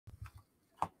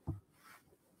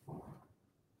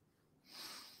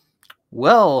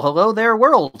Well, hello there,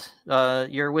 world.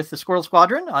 You're with the Squirrel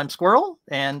Squadron. I'm Squirrel,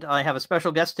 and I have a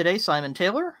special guest today, Simon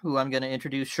Taylor, who I'm going to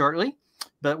introduce shortly.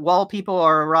 But while people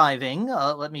are arriving,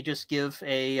 let me just give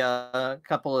a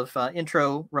couple of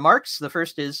intro remarks. The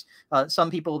first is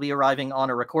some people will be arriving on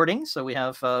a recording. So we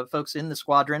have folks in the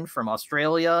squadron from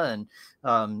Australia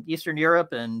and Eastern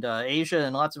Europe and Asia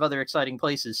and lots of other exciting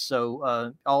places.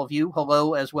 So all of you,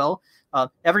 hello as well.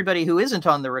 Everybody who isn't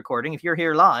on the recording, if you're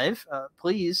here live,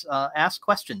 please ask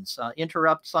questions.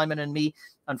 Interrupt Simon and me.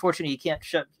 Unfortunately, you can't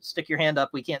stick your hand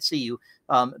up. We can't see you.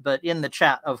 But in the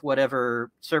chat of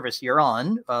whatever service you're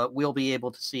on, we'll be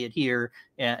able to see it here.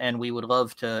 And we would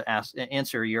love to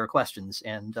answer your questions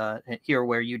and hear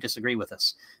where you disagree with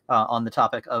us on the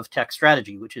topic of tech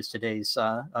strategy, which is today's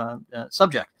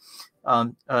subject.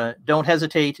 Don't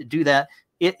hesitate to do that.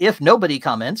 If nobody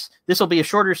comments, this will be a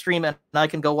shorter stream and I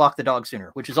can go walk the dog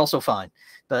sooner, which is also fine.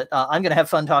 But I'm going to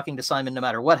have fun talking to Simon no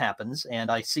matter what happens.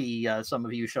 And I see some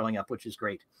of you showing up, which is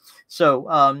great. So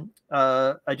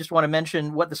I just want to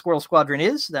mention what the Squirrel Squadron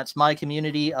is. That's my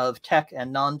community of tech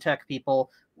and non-tech people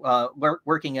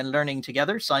working and learning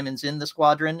together. Simon's in the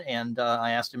squadron, and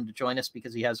I asked him to join us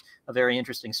because he has a very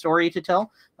interesting story to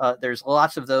tell. There's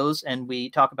lots of those, and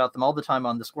we talk about them all the time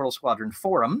on the Squirrel Squadron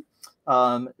forum.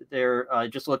 I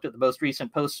just looked at the most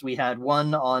recent posts. We had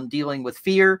one on dealing with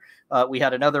fear. We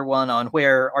had another one on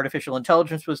where artificial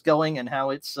intelligence was going and how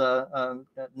it's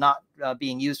not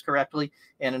being used correctly,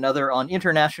 and another on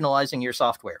internationalizing your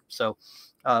software. So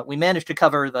we managed to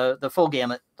cover the full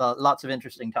gamut, lots of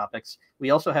interesting topics.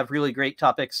 We also have really great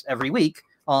topics every week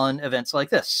on events like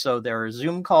this. So there are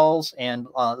Zoom calls and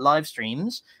live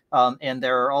streams, and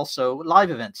there are also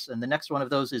live events. And the next one of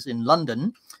those is in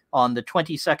London on the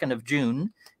 22nd of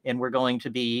June. And we're going to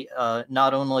be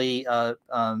not only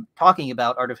talking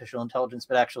about artificial intelligence,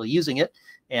 but actually using it.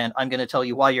 And I'm going to tell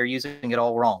you why you're using it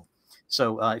all wrong.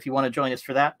 So if you want to join us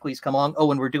for that, please come along.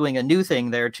 Oh, and we're doing a new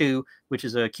thing there too, which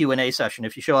is a Q&A session.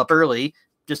 If you show up early,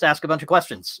 just ask a bunch of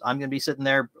questions. I'm going to be sitting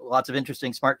there, lots of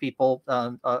interesting, smart people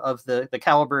of the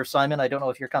caliber of Simon. I don't know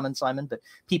if you're coming, Simon, but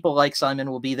people like Simon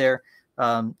will be there.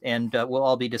 And we'll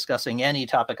all be discussing any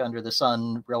topic under the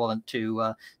sun relevant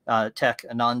to tech,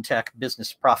 non-tech,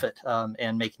 business, profit,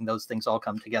 and making those things all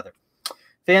come together.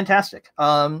 Fantastic.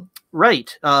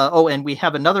 Right. Oh, and we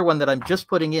have another one that I'm just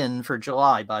putting in for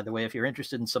July, by the way, if you're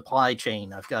interested in supply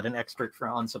chain. I've got an expert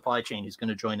on supply chain who's going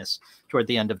to join us toward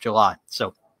the end of July.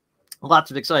 So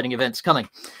lots of exciting events coming.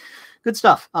 Good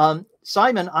stuff.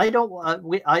 Simon,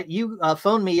 you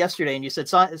phoned me yesterday and you said,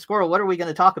 Squirrel, what are we going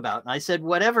to talk about? And I said,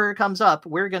 whatever comes up,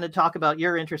 we're going to talk about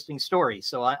your interesting story.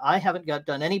 So I haven't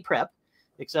done any prep,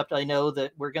 except I know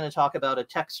that we're going to talk about a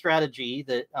tech strategy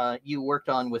that you worked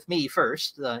on with me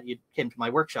first. You came to my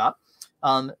workshop.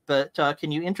 But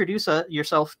can you introduce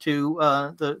yourself to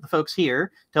the folks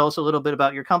here? Tell us a little bit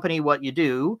about your company, what you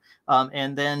do,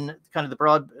 and then kind of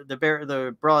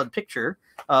the broad picture.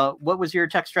 What was your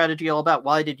tech strategy all about?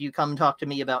 Why did you come talk to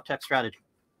me about tech strategy?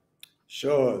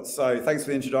 Sure. So thanks for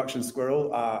the introduction,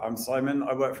 Squirrel. I'm Simon.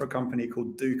 I work for a company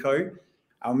called Duco.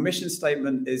 Our mission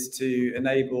statement is to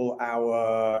enable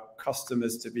our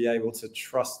customers to be able to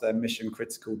trust their mission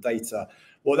critical data.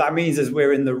 What that means is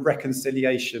we're in the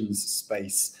reconciliations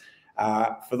space.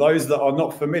 For those that are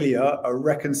not familiar, a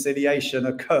reconciliation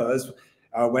occurs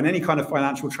when any kind of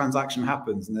financial transaction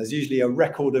happens, and there's usually a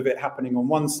record of it happening on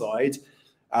one side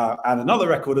and another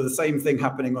record of the same thing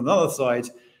happening on the other side.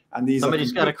 And these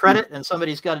somebody's got a credit and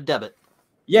somebody's got a debit.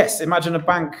 Yes, imagine a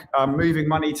bank moving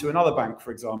money to another bank,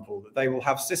 for example. They will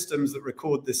have systems that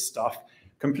record this stuff,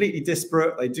 completely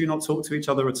disparate. They do not talk to each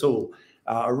other at all.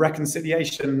 A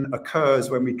reconciliation occurs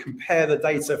when we compare the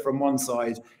data from one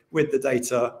side with the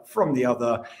data from the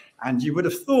other. And you would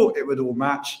have thought it would all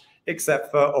match,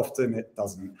 except for often it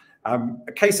doesn't.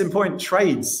 A case in point,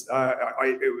 trades.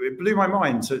 It blew my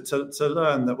mind to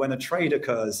learn that when a trade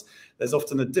occurs, there's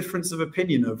often a difference of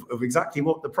opinion of exactly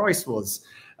what the price was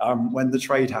when the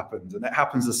trade happened. And it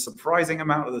happens a surprising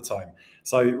amount of the time.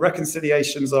 So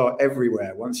reconciliations are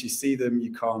everywhere. Once you see them,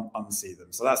 you can't unsee them.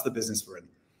 So that's the business we're in.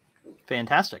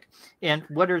 Fantastic. And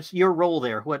what is your role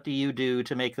there? What do you do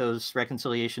to make those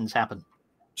reconciliations happen?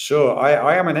 Sure.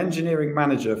 I am an engineering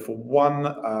manager for one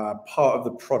part of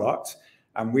the product,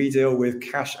 and we deal with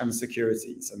cash and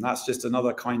securities. And that's just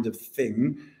another kind of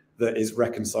thing that is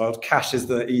reconciled. Cash is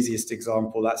the easiest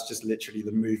example. That's just literally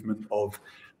the movement of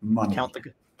money.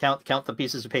 Count the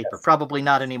pieces of paper. Yes. Probably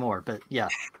not anymore, but yeah.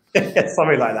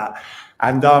 Something like that.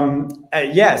 And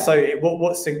yeah, so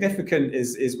what's significant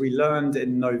is we learned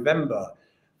in November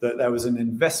that there was an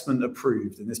investment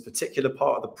approved in this particular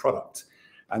part of the product.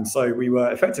 And so we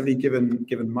were effectively given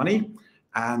money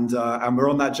and we're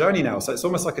on that journey now. So it's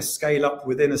almost like a scale up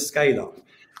within a scale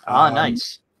up.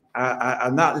 Nice.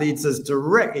 And that leads us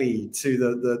directly to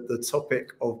the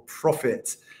topic of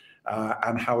profit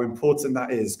and how important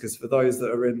that is. Because for those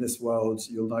that are in this world,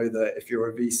 you'll know that if you're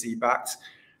a VC-backed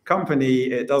company,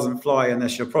 it doesn't fly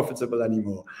unless you're profitable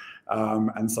anymore.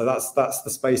 And so that's the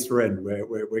space we're in.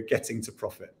 We're getting to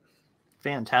profit.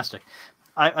 Fantastic.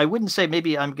 I wouldn't say,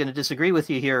 maybe I'm going to disagree with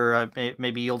you here.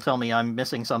 Maybe you'll tell me I'm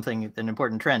missing something, an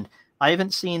important trend. I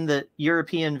haven't seen that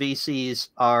European VCs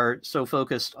are so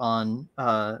focused on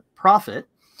profit,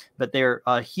 but they're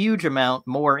a huge amount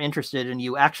more interested in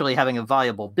you actually having a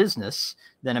viable business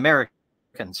than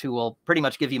Americans, who will pretty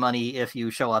much give you money if you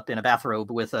show up in a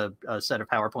bathrobe with a set of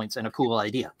PowerPoints and a cool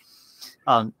idea.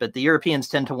 But the Europeans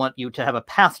tend to want you to have a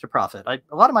path to profit.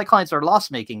 A lot of my clients are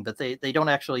loss-making, but they don't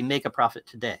actually make a profit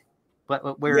today.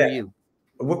 Where are you?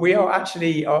 We are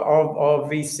actually, our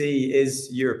VC is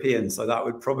European, so that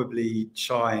would probably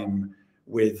chime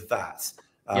with that.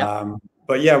 Yep.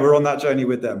 But yeah, we're on that journey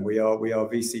with them. We are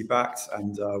VC backed,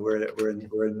 and we're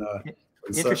in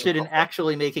interested in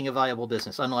actually making a viable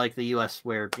business, unlike the US,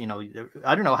 where, you know,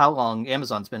 I don't know how long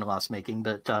Amazon's been loss making,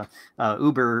 but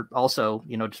Uber also,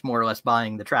 you know, just more or less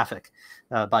buying the traffic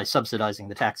by subsidizing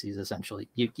the taxis. Essentially,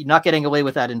 you're not getting away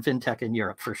with that in fintech in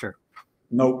Europe for sure.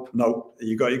 Nope.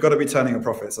 You got to be turning a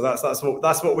profit. So that's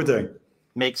what we're doing.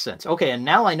 Makes sense. Okay, and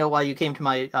now I know why you came to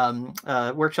my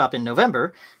workshop in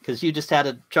November, because you just had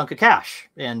a chunk of cash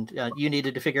and you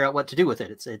needed to figure out what to do with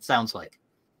it. It sounds like.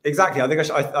 Exactly. I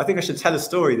think I should tell a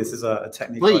story. This is a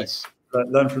technique Please. I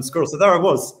learned from Squirrel. So there I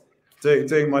was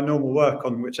doing my normal work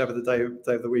on whichever the day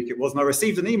of the week it was, and I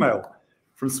received an email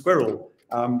from Squirrel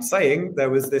saying there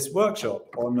was this workshop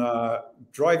on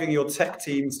driving your tech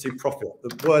teams to profit.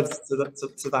 The words to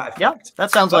that effect. Yeah,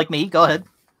 that sounds like me. Go ahead.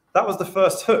 That was the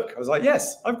first hook. I was like,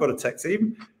 yes, I've got a tech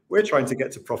team. We're trying to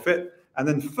get to profit. And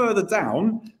then further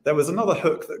down, there was another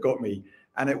hook that got me.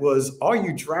 And it was, are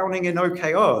you drowning in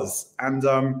OKRs?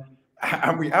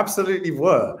 And we absolutely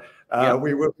were. Yeah.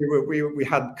 We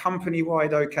had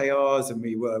company-wide OKRs, and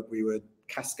we were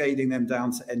cascading them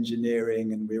down to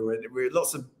engineering, and we were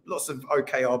lots of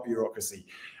OKR bureaucracy.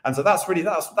 And so that's what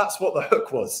the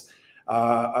hook was.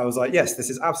 I was like, yes, this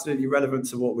is absolutely relevant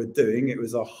to what we're doing. It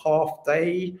was a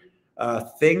half-day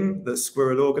thing that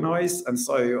Squirrel organized, and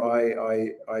so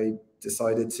I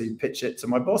decided to pitch it to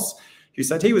my boss, who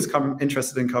said he was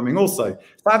interested in coming also.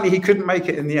 Sadly, he couldn't make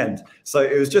it in the end. So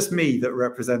it was just me that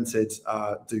represented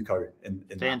Duco in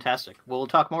Fantastic. That. We'll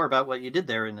talk more about what you did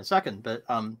there in a second, but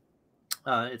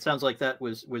it sounds like that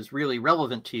was really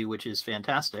relevant to you, which is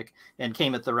fantastic, and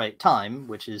came at the right time,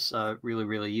 which is really,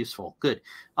 really useful. Good.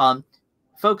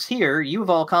 Folks here, you've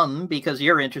all come because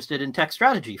you're interested in tech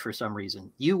strategy for some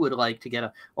reason. You would like to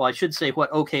get I should say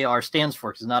what OKR stands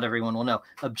for, because not everyone will know.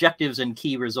 Objectives and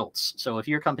key results. So if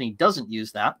your company doesn't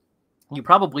use that, you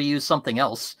probably use something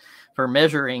else for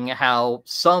measuring how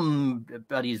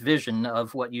somebody's vision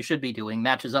of what you should be doing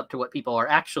matches up to what people are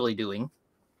actually doing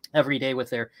every day with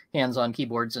their hands on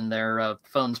keyboards and their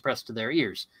phones pressed to their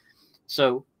ears.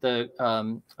 So the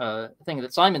thing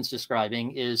that Simon's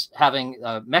describing is having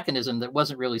a mechanism that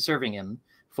wasn't really serving him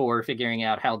for figuring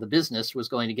out how the business was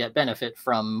going to get benefit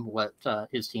from what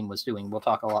his team was doing. We'll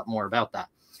talk a lot more about that.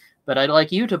 But I'd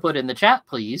like you to put in the chat,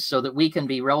 please, so that we can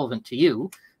be relevant to you.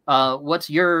 What's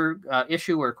your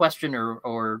issue or question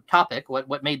or topic?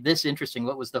 What made this interesting?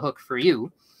 What was the hook for you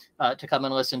to come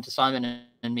and listen to Simon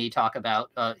and me talk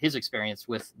about his experience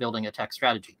with building a tech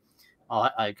strategy?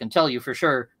 I can tell you for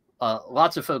sure,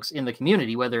 lots of folks in the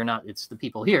community, whether or not it's the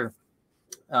people here,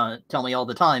 tell me all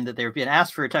the time that they've been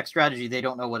asked for a tech strategy, they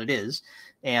don't know what it is,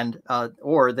 and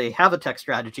or they have a tech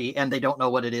strategy and they don't know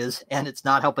what it is, and it's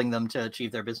not helping them to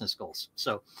achieve their business goals.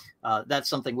 So that's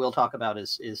something we'll talk about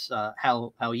is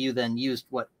how you then used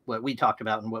what we talked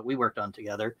about and what we worked on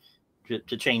together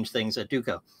to change things at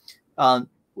Duco. Tell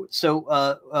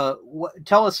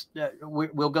us,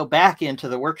 we'll go back into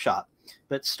the workshop,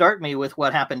 but start me with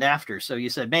what happened after. So you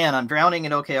said, man, I'm drowning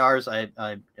in OKRs.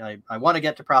 I want to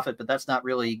get to profit, but that's not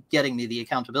really getting me the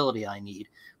accountability I need.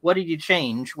 What did you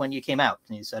change when you came out?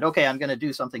 And you said, okay, I'm going to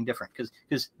do something different.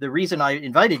 Because the reason I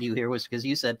invited you here was because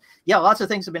you said, yeah, lots of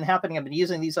things have been happening. I've been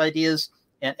using these ideas,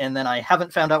 and then I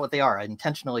haven't found out what they are. I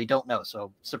intentionally don't know.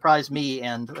 So surprise me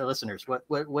and the listeners.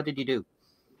 What did you do?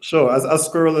 Sure. As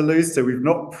Squirrel alludes to, we've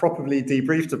not properly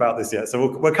debriefed about this yet.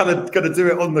 So we're kind of going to do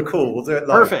it on the call. We'll do it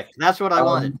live. Perfect. That's what I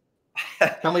wanted.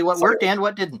 Tell me what worked and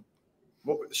what didn't.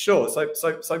 Well, sure.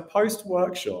 So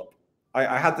post-workshop,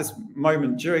 I had this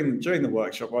moment during the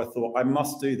workshop where I thought, I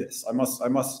must do this. I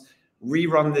must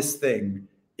rerun this thing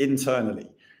internally.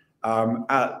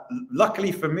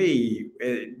 Luckily for me,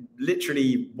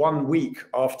 literally 1 week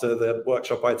after the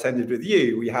workshop I attended with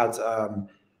you, we had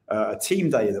a team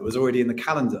day that was already in the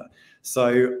calendar.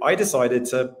 So I decided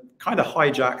to kind of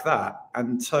hijack that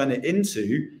and turn it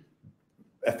into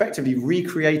effectively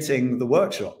recreating the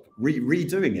workshop,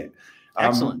 redoing it.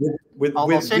 Excellent.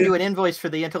 I'll send you an invoice for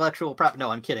the intellectual prop. No,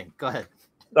 I'm kidding. Go ahead.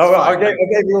 Oh, I gave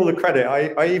you all the credit.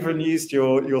 I even used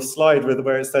your slide with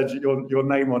where it said your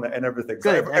name on it and everything.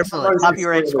 Good, so excellent.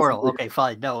 Copyright Squirrel. Okay,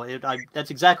 fine. No,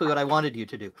 that's exactly what I wanted you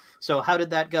to do. So how did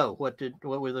that go? What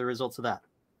were the results of that?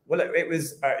 Well, it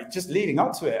was just leading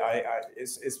up to it.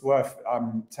 It's worth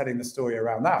telling the story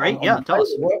around that. Great, yeah. Tell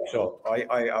us. Workshop.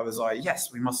 I was like, yes,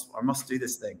 I must do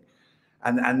this thing,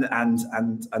 and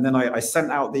then I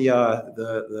sent out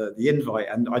the invite,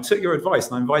 and I took your advice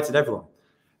and I invited everyone.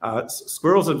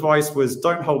 Squirrel's advice was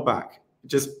don't hold back,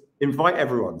 just invite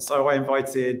everyone. So I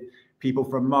invited people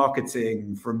from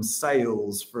marketing, from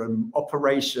sales, from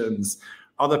operations,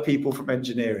 other people from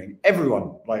engineering,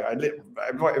 everyone. Like I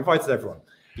invited everyone.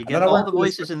 You get all the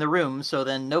voices in the room, so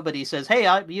then nobody says, hey,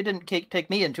 you didn't take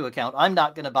me into account. I'm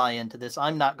not going to buy into this.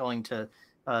 I'm not going to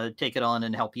take it on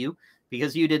and help you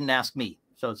because you didn't ask me.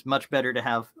 So it's much better to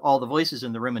have all the voices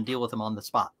in the room and deal with them on the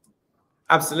spot.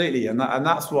 Absolutely, and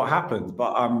that's what happened.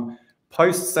 But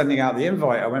post sending out the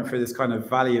invite, I went through this kind of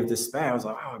valley of despair. I was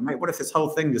like, oh mate, what if this whole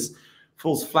thing just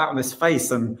falls flat on its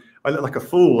face and I look like a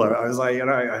fool? I was like,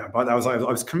 but I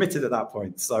was committed at that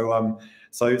point. So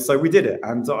so we did it,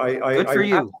 and good for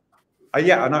you.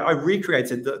 I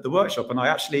recreated the workshop, and I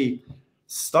actually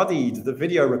studied the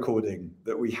video recording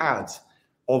that we had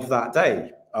of that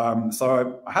day.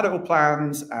 So I had it all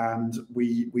planned, and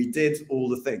we did all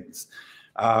the things.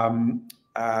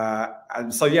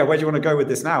 And so, yeah, where do you want to go with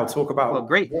this now? Talk about. Well,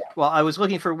 great. Well, I was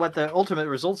looking for what the ultimate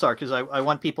results are because I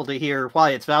want people to hear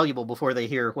why it's valuable before they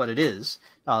hear what it is,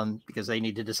 because they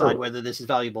need to decide whether this is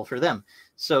valuable for them.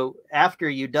 So after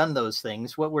you've done those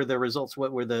things, what were the results?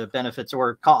 What were the benefits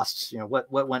or costs? You know, what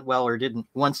went well or didn't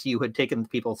once you had taken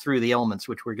people through the elements,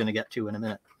 which we're going to get to in a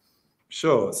minute.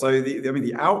 Sure. So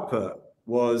the output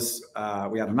was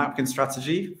we had a napkin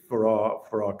strategy for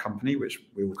our company, which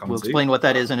we will come to. We'll explain what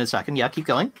that is in a second. Yeah, keep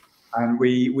going. And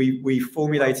we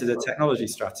formulated a technology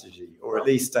strategy, or at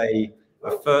least a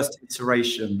first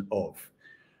iteration of.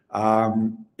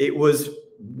 It was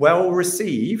well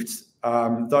received,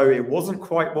 though it wasn't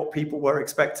quite what people were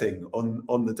expecting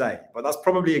on the day. But that's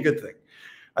probably a good thing.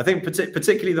 I think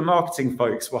particularly the marketing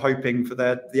folks were hoping for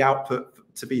the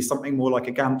output to be something more like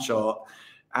a Gantt chart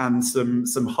and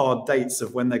some hard dates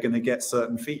of when they're going to get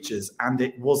certain features, and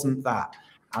it wasn't that,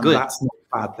 and good. That's not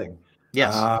a bad thing.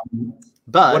 Yes,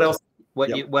 but what else?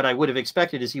 What I would have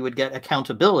expected is you would get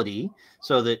accountability,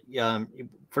 so that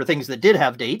for things that did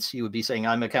have dates, you would be saying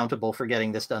I'm accountable for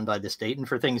getting this done by this date, and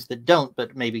for things that don't,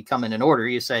 but maybe come in an order,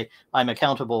 you say I'm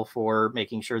accountable for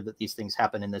making sure that these things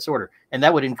happen in this order, and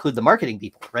that would include the marketing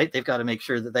people, right? They've got to make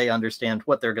sure that they understand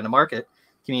what they're going to market,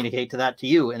 communicate to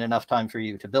you in enough time for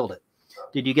you to build it.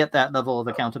 Did you get that level of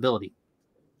accountability?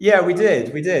 Yeah, we did.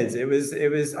 It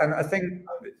was, and I think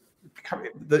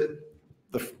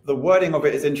the wording of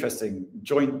it is interesting.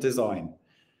 Joint design,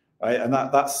 right? And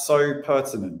that's so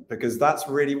pertinent because that's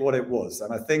really what it was.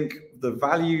 And I think the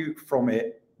value from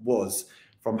it was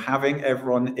from having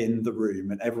everyone in the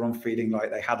room and everyone feeling like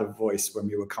they had a voice when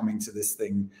we were coming to this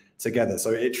thing together.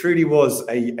 So it truly was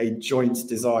a joint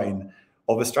design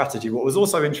of a strategy. What was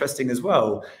also interesting as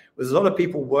well was a lot of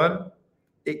people weren't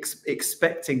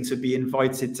expecting to be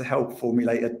invited to help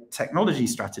formulate a technology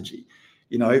strategy.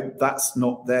 You know, that's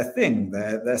not their thing.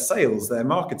 Their sales, their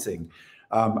marketing.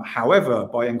 However,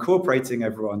 by incorporating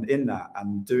everyone in that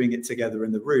and doing it together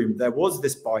in the room, there was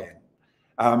this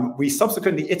buy-in. We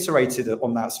subsequently iterated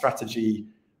on that strategy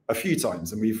a few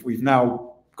times, and we've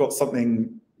now got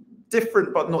something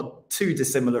different, but not too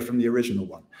dissimilar from the original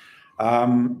one.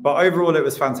 But overall, it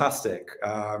was fantastic.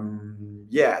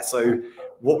 Yeah. So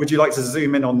what would you like to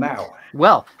zoom in on now?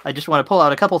 Well, I just want to pull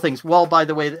out a couple things. Well, by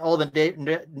the way, all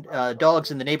the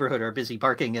dogs in the neighborhood are busy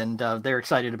barking, and they're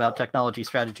excited about technology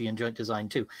strategy and joint design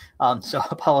too. So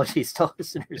apologies to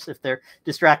listeners if they're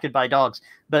distracted by dogs.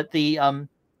 But the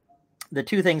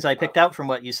two things I picked out from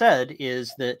what you said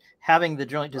is that having the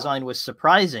joint design was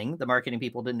surprising. The marketing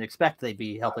people didn't expect they'd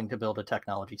be helping to build a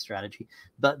technology strategy,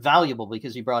 but valuable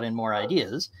because you brought in more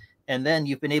ideas. And then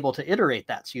you've been able to iterate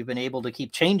that. So you've been able to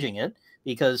keep changing it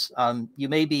because you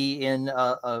may be in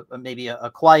maybe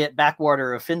a quiet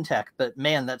backwater of fintech, but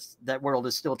man, that world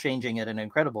is still changing at an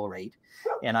incredible rate.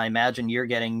 And I imagine you're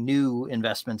getting new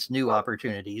investments, new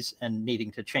opportunities, and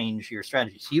needing to change your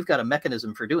strategy. So you've got a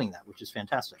mechanism for doing that, which is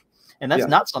fantastic. And that's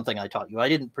not something I taught you. I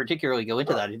didn't particularly go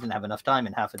into that. I didn't have enough time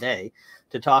in half a day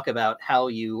to talk about how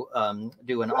you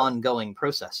do an ongoing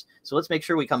process. So let's make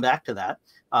sure we come back to that,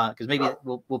 because maybe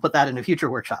we'll put that in a future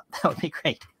workshop. That would be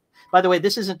great. By the way,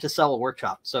 this isn't to sell a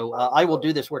workshop. So I will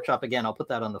do this workshop again. I'll put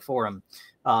that on the forum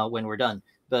when we're done.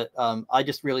 But I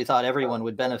just really thought everyone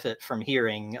would benefit from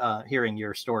hearing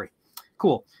your story.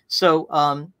 Cool. So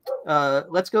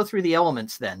let's go through the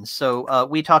elements then. So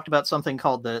we talked about something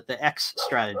called the X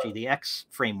strategy, the X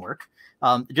framework.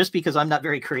 Just because I'm not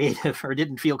very creative or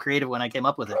didn't feel creative when I came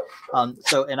up with it.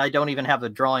 And I don't even have a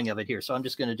drawing of it here. So I'm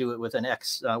just going to do it with an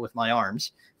X with my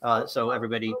arms. So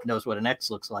everybody knows what an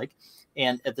X looks like.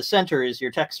 And at the center is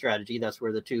your tech strategy. That's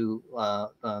where the two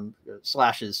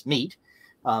slashes meet.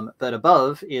 But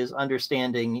above is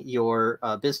understanding your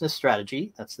business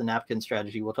strategy. That's the napkin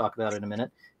strategy we'll talk about in a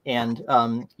minute. And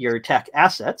your tech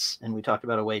assets. And we talked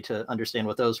about a way to understand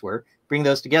what those were. Bring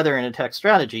those together in a tech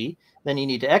strategy. Then you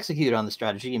need to execute on the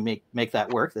strategy and make that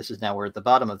work. This is now we're at the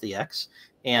bottom of the X.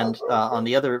 And on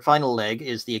the other final leg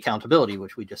is the accountability,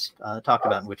 which we just talked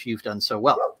about and which you've done so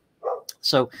well.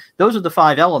 So those are the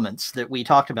 5 elements that we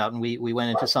talked about, and we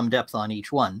went into some depth on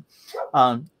each one.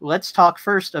 Let's talk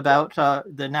first about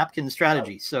the napkin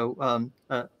strategy. So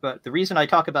but the reason I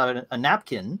talk about a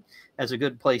napkin as a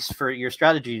good place for your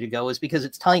strategy to go is because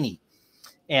it's tiny.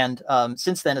 And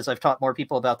since then, as I've taught more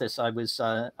people about this, I was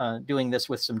doing this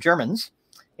with some Germans,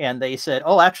 and they said,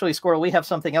 oh, actually, Squirrel, we have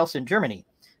something else in Germany.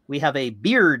 We have a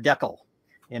beer deckel.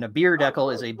 And a beer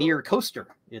deckel is a beer coaster.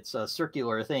 It's a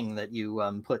circular thing that you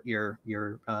put your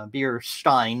beer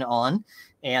stein on.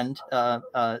 And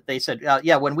they said,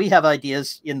 yeah, when we have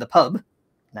ideas in the pub,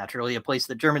 naturally a place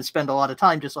that Germans spend a lot of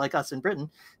time, just like us in Britain,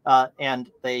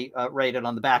 and they write it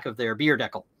on the back of their beer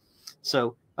deckel.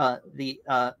 So the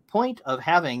point of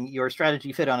having your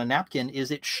strategy fit on a napkin is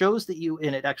it shows that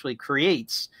and it actually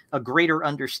creates a greater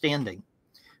understanding.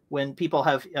 When people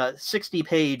have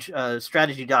 60-page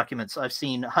strategy documents, I've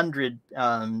seen 100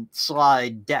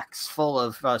 slide decks full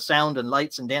of sound and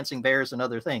lights and dancing bears and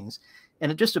other things.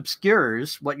 And it just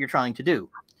obscures what you're trying to do.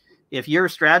 If your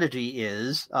strategy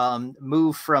is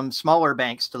move from smaller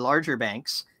banks to larger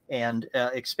banks and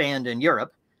expand in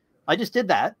Europe, I just did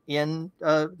that in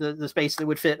the space that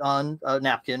would fit on a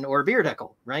napkin or a beer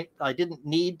deckel, right? I didn't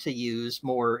need to use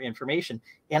more information,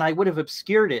 and I would have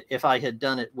obscured it if I had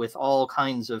done it with all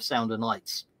kinds of sound and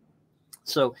lights.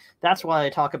 So that's why I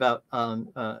talk about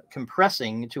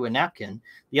compressing to a napkin.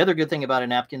 The other good thing about a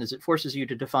napkin is it forces you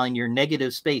to define your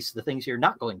negative space, the things you're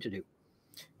not going to do.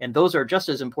 And those are just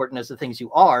as important as the things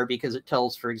you are, because it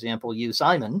tells, for example, you,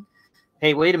 Simon,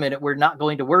 hey, wait a minute, we're not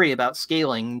going to worry about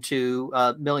scaling to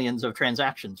millions of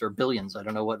transactions or billions. I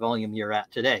don't know what volume you're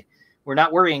at today. We're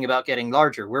not worrying about getting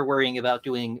larger. We're worrying about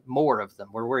doing more of them.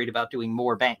 We're worried about doing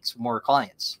more banks, more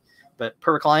clients. But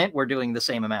per client, we're doing the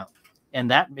same amount.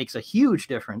 And that makes a huge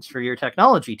difference for your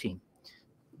technology team.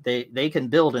 They can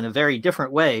build in a very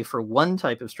different way for one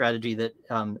type of strategy that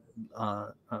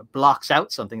blocks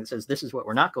out something that says, this is what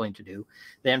we're not going to do,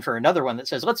 than for another one that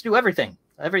says, let's do everything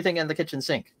in the kitchen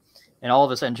sink. And all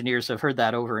of us engineers have heard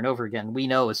that over and over again. We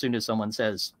know as soon as someone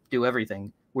says, do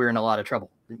everything, we're in a lot of trouble.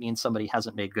 It means somebody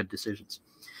hasn't made good decisions.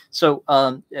 So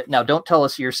now don't tell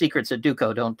us your secrets at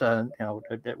Duco. Don't,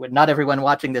 not everyone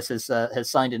watching this has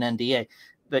signed an NDA.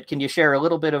 But can you share a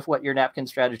little bit of what your napkin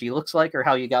strategy looks like or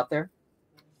how you got there?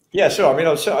 Yeah, sure. I mean,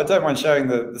 I don't mind sharing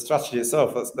the strategy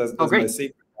itself. There's no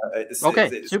secret.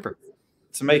 Okay, super.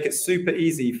 To make it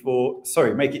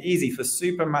make it easy for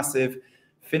super massive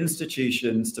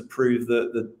institutions to prove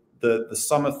that the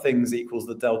sum of things equals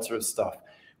the delta of stuff,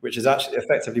 which is actually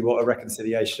effectively what a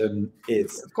reconciliation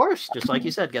is. Of course, just like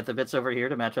you said, get the bits over here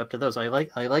to match up to those. I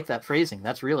like that phrasing.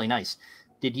 That's really nice.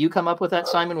 Did you come up with that,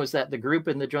 Simon? Was that the group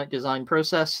in the joint design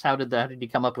process? How did you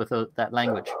come up with that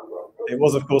language? It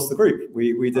was, of course, the group.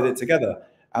 We did it together.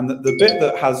 And the bit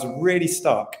that has really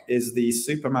stuck is the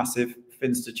supermassive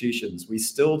institutions. We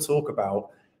still talk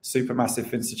about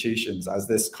supermassive institutions as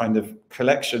this kind of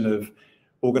collection of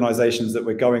organizations that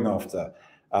we're going after.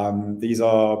 These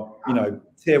are,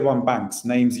 tier 1 banks,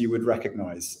 names you would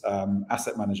recognize,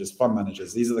 asset managers, fund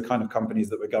managers. These are the kind of companies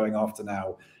that we're going after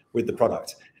now with the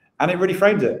product. And it really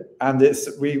framed it. And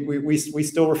we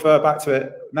still refer back to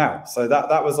it now. So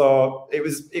that was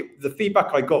the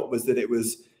feedback I got was that it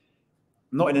was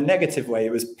not in a negative way,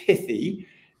 it was pithy.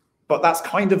 But that's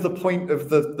kind of the point of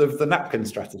the napkin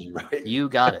strategy, right? You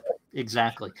got it.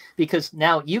 Exactly. Because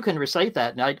now you can recite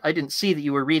that. And I didn't see that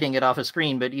you were reading it off a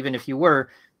screen, but even if you were,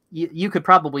 you could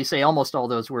probably say almost all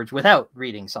those words without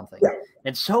reading something. Yeah.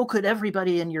 And so could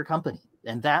everybody in your company.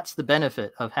 And that's the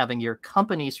benefit of having your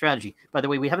company strategy. By the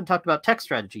way, we haven't talked about tech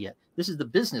strategy yet. This is the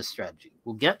business strategy.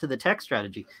 We'll get to the tech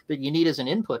strategy, but you need as an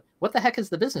input, what the heck is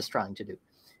the business trying to do?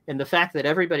 And the fact that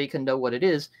everybody can know what it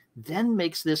is then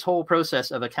makes this whole process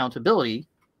of accountability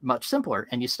much simpler,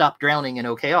 and you stop drowning in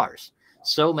OKRs.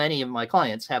 So many of my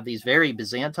clients have these very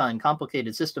Byzantine,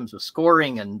 complicated systems of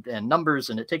scoring and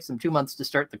numbers, and it takes them 2 months to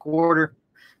start the quarter,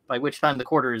 by which time the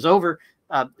quarter is over.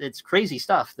 It's crazy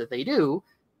stuff that they do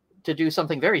to do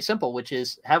something very simple, which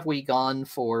is, have we gone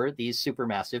for these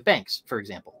supermassive banks, for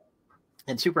example?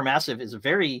 And supermassive is a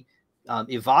very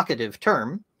evocative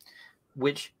term,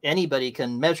 which anybody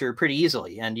can measure pretty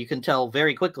easily. And you can tell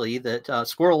very quickly that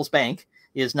Squirrel's Bank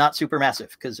is not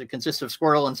supermassive because it consists of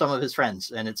Squirrel and some of his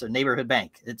friends, and it's a neighborhood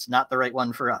bank. It's not the right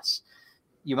one for us.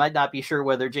 You might not be sure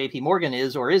whether JP Morgan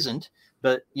is or isn't,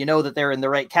 but you know that they're in the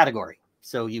right category.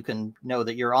 So you can know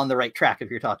that you're on the right track if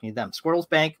you're talking to them. Squirrel's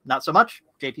Bank, not so much.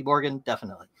 JP Morgan,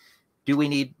 definitely. Do we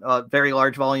need very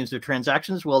large volumes of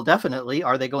transactions? Well, definitely.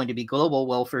 Are they going to be global?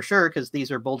 Well, for sure, because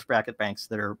these are bulge bracket banks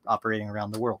that are operating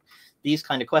around the world. These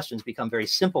kind of questions become very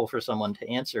simple for someone to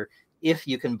answer if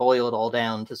you can boil it all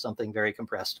down to something very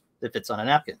compressed that fits on a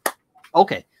napkin.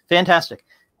 Okay, fantastic.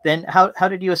 Then how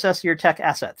did you assess your tech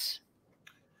assets?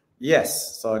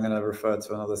 Yes, so I'm going to refer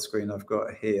to another screen I've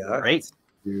got here. Great.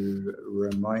 To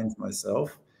remind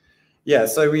myself. Yeah,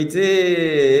 so we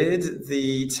did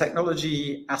the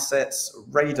technology assets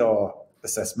radar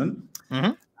assessment.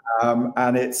 Mm-hmm.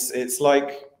 And it's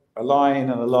like a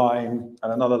line and a line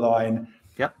and another line.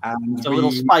 Yep. And it's a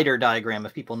little spider diagram,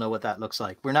 if people know what that looks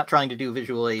like. We're not trying to do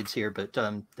visual aids here, but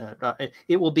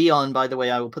it will be on, by the way,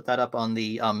 I will put that up on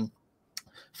the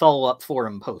follow-up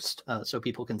forum post so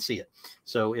people can see it.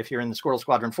 So if you're in the Squirrel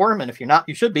Squadron forum, and if you're not,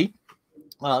 you should be,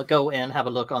 go and have a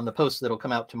look on the post that'll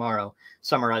come out tomorrow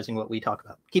summarizing what we talk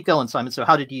about. Keep going, Simon. So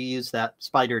how did you use that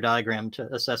spider diagram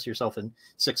to assess yourself in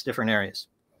 6 different areas?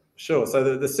 Sure.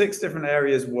 So the 6 different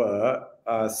areas were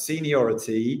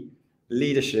seniority,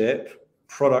 leadership,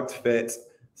 product fit,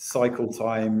 cycle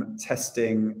time,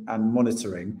 testing, and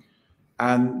monitoring.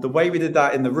 And the way we did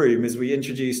that in the room is we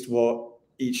introduced what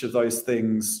each of those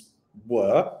things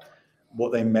were,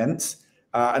 what they meant.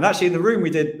 And actually in the room, we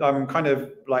did kind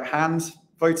of like hand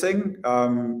voting,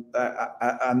 and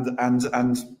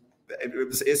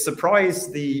it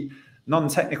surprised the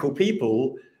non-technical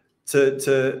people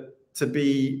to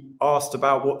be asked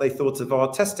about what they thought of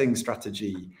our testing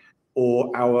strategy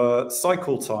or our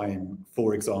cycle time,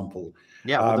 for example.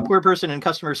 Yeah, well, the poor person in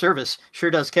customer service sure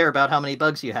does care about how many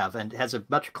bugs you have and has a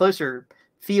much closer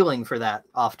feeling for that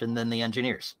often than the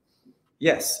engineers.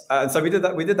 Yes, and so we did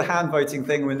that. We did the hand voting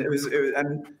thing when it was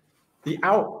and the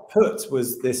output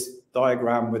was this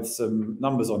diagram with some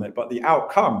numbers on it, but the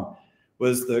outcome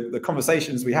was the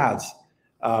conversations we had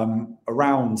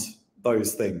around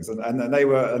those things, and they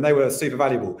were super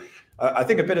valuable. I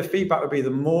think a bit of feedback would be the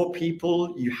more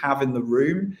people you have in the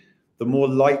room, the more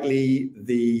likely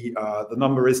the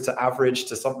number is to average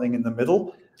to something in the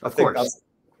middle. Of course.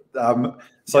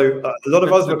 So a lot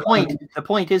of us were the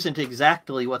point isn't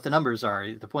exactly what the numbers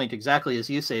are. The point, exactly as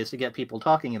you say, is to get people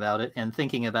talking about it and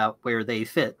thinking about where they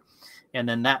fit. And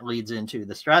then that leads into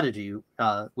the strategy,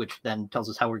 which then tells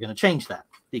us how we're going to change that.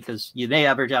 Because you may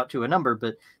average out to a number,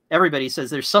 but everybody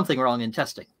says there's something wrong in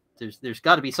testing. There's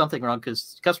got to be something wrong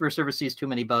because customer service sees too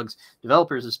many bugs.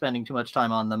 Developers are spending too much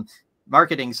time on them.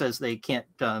 Marketing says they can't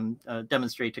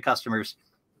demonstrate to customers.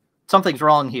 Something's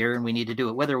wrong here and we need to do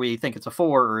it. Whether we think it's a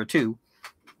 4 or a 2,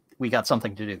 we got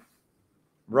something to do.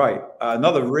 Right.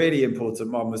 Another really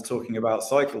important one was talking about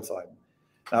cycle time.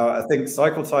 Now, I think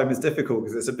cycle time is difficult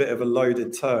because it's a bit of a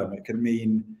loaded term. It can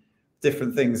mean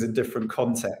different things in different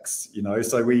contexts, you know.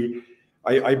 So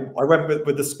I went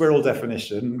with the squirrel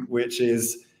definition, which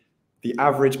is the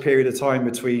average period of time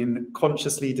between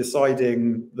consciously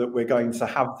deciding that we're going to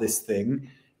have this thing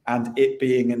and it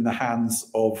being in the hands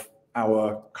of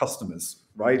our customers,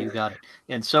 right? You got it.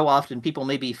 And so often people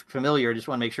may be familiar. I just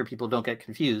want to make sure people don't get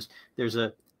confused. There's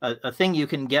a thing you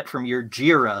can get from your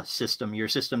Jira system, your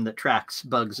system that tracks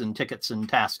bugs and tickets and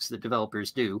tasks that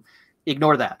developers do.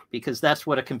 Ignore that because that's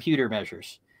what a computer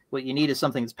measures. What you need is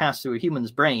something that's passed through a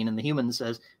human's brain, and the human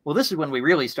says, well, this is when we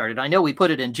really started. I know we put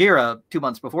it in Jira 2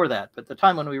 months before that, but the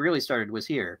time when we really started was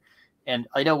here. And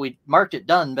I know we marked it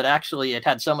done, but actually it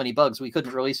had so many bugs we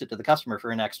couldn't release it to the customer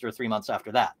for an extra 3 months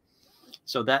after that.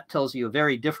 So that tells you a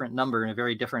very different number and a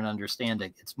very different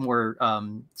understanding. It's more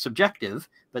subjective,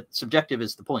 but subjective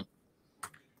is the point.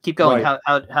 Keep going. Right.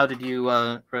 How did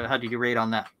you rate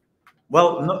on that?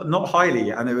 Well, not highly,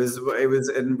 and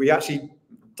and we actually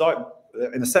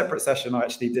in a separate session. I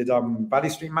actually did value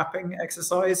stream mapping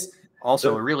exercise.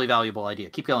 Also, a really valuable idea.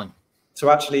 Keep going. To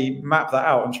actually map that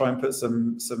out and try and put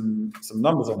some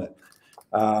numbers on it.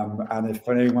 And if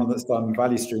for anyone that's done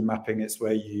value stream mapping, it's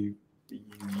where you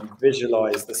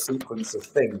visualize the sequence of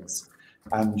things,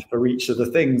 and for each of the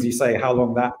things, you say how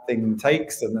long that thing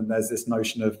takes, and then there's this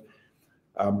notion of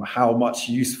how much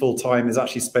useful time is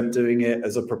actually spent doing it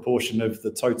as a proportion of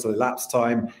the total elapsed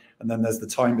time, and then there's the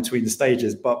time between the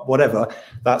stages. But whatever,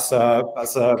 that's a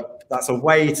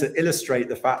way to illustrate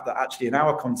the fact that actually in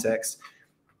our context,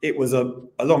 it was a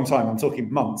long time. I'm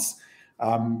talking months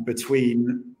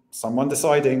between someone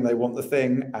deciding they want the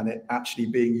thing and it actually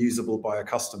being usable by a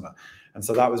customer. And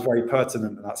so that was very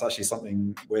pertinent, and that's actually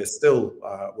something we're still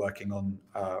working on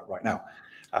right now.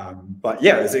 But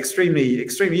yeah, it's extremely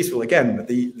useful. Again,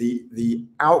 the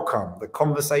outcome, the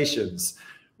conversations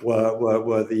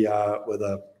were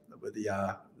the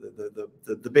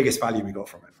biggest value we got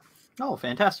from it. Oh,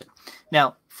 fantastic!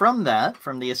 Now, from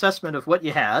the assessment of what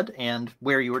you had and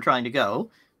where you were trying to go,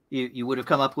 you would have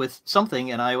come up with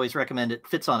something, and I always recommend it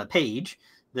fits on a page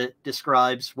that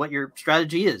describes what your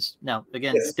strategy is. Now,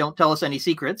 again, yes. Don't tell us any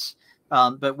secrets.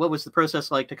 But what was the process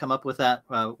like to come up with that?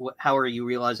 How are you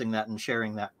realizing that and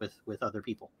sharing that with other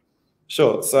people?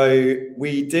 Sure. So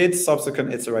we did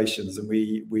subsequent iterations, and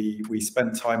we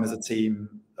spent time as a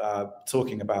team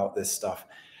talking about this stuff.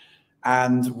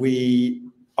 And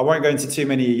I won't go into too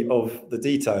many of the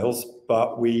details,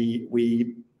 but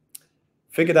we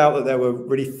figured out that there were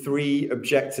really 3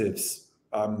 objectives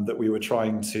that we were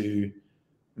trying to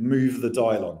move the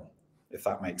dial on, if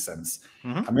that makes sense.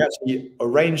 Mm-hmm. And we actually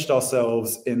arranged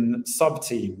ourselves in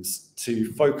sub-teams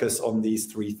to focus on these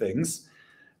 3 things.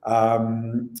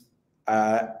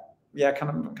 Yeah,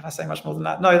 can I say much more than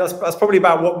that? No, that's probably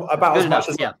about as much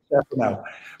as yeah. For now.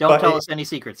 Don't tell us any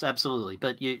secrets, absolutely.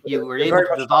 But you were able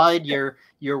to divide your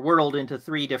world into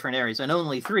 3 different areas, and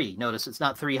only 3. Notice it's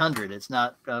not 300. It's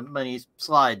not many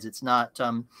slides. It's not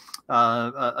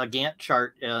a Gantt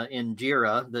chart in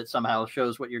Jira that somehow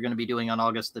shows what you're going to be doing on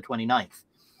August the 29th.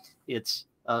 It's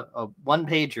a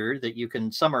one-pager that you can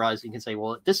summarize. You can say,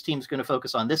 well, this team's going to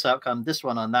focus on this outcome, this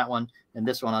one on that one, and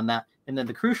this one on that. And then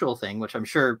the crucial thing, which I'm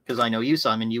sure, because I know you,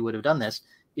 Simon, you would have done this,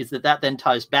 is that then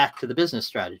ties back to the business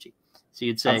strategy. So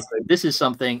you'd say, this is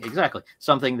something that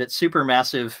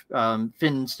supermassive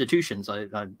finstitutions,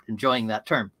 I'm enjoying that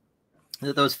term,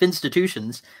 that those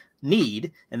finstitutions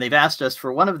need, and they've asked us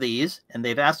for one of these, and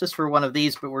they've asked us for one of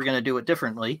these, but we're going to do it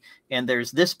differently. And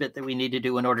there's this bit that we need to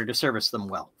do in order to service them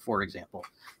well, for example.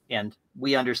 And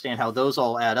we understand how those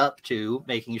all add up to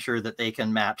making sure that they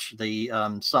can match the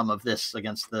sum of this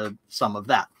against the sum of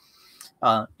that.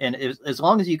 And as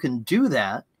long as you can do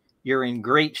that, you're in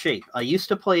great shape. I used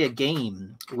to play a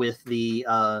game with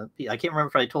I can't remember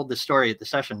if I told this story at the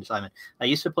session, Simon. I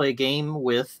used to play a game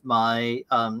with my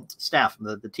staff,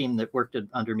 the team that worked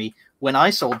under me, when I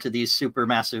sold to these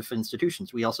supermassive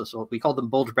institutions. We called them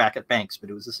bulge bracket banks, but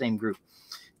it was the same group.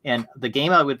 And the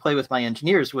game I would play with my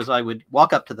engineers was I would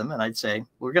walk up to them and I'd say,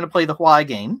 we're going to play the why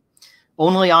game.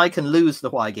 Only I can lose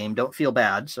the why game. Don't feel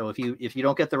bad. So if you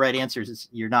don't get the right answers,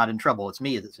 you're not in trouble. It's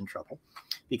me that's in trouble,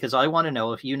 because I want to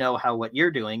know if you know how what you're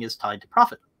doing is tied to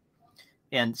profit.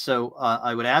 And so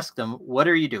I would ask them, what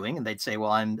are you doing? And they'd say,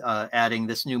 well, I'm adding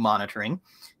this new monitoring.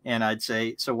 And I'd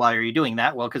say, so why are you doing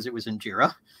that? Well, because it was in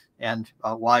Jira. And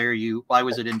why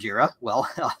was it in Jira? Well,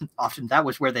 often that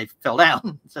was where they fell down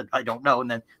and said, I don't know.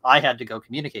 And then I had to go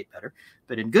communicate better.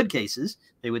 But in good cases,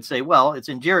 they would say, well, it's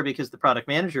in Jira because the product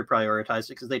manager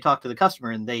prioritized it because they talk to the customer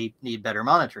and they need better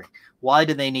monitoring. Why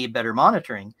do they need better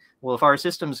monitoring? Well, if our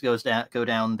systems go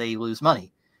down, they lose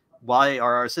money. Why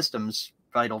are our systems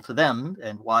vital to them?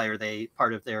 And why are they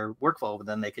part of their workflow? And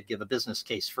then they could give a business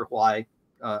case for why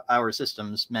our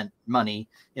systems meant money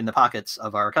in the pockets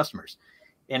of our customers.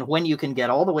 And when you can get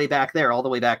all the way back there, all the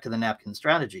way back to the napkin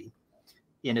strategy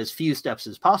in as few steps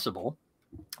as possible,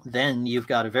 then you've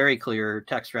got a very clear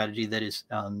tech strategy that is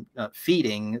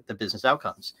feeding the business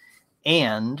outcomes.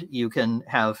 And you can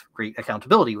have great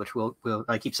accountability, which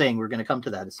I keep saying we're going to come to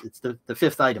that. It's the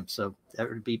 5th item. So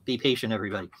be patient,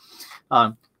 everybody.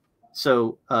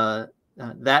 So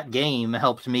that game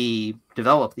helped me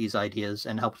develop these ideas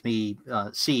and helped me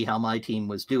see how my team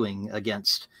was doing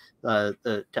against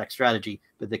the tech strategy.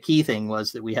 But the key thing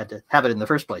was that we had to have it in the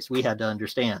first place. We had to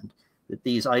understand that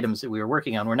these items that we were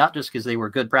working on were not just because they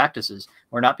were good practices,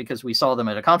 or not because we saw them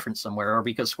at a conference somewhere, or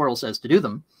because Squirrel says to do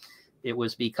them. It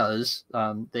was because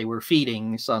they were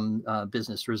feeding some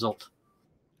business result.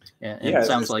 And it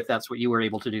sounds like that's what you were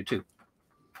able to do too.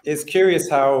 it's curious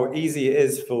how easy it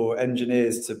is for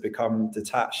engineers to become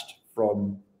detached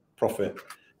from profit,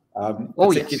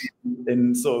 particularly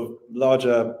in sort of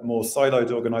larger, more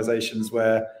siloed organizations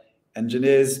where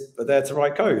engineers are there to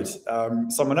write code.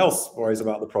 Someone else worries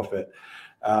about the profit.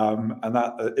 And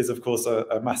that is, of course,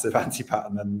 a massive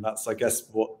anti-pattern. And that's, I guess,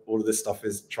 what all of this stuff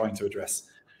is trying to address.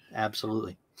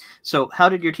 Absolutely. So how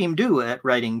did your team do at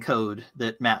writing code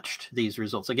that matched these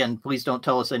results? Again, please don't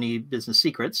tell us any business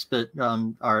secrets, but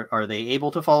are they able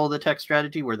to follow the tech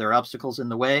strategy? Were there obstacles in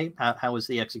the way? How was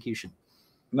the execution?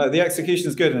 No, the execution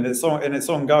is good, and it's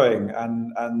ongoing,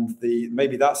 and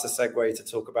maybe that's a segue to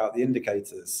talk about the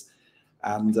indicators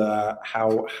and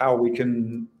how we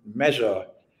can measure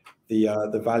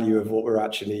the value of what we're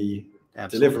actually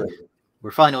delivering. We're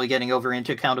finally getting over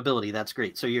into accountability. That's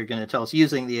great. So you're going to tell us,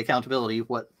 using the accountability,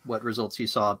 what results you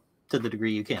saw to the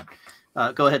degree you can.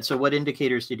 Go ahead. So what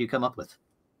indicators did you come up with?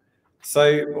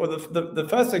 So well, the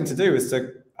first thing to do is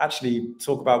to actually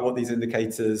talk about what these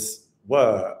indicators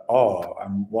are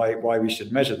and why we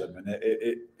should measure them. And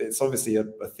it's obviously a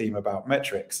theme about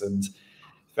metrics, and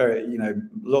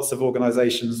lots of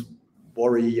organizations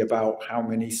worry about how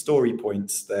many story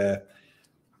points they're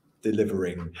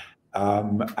delivering.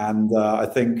 I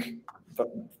think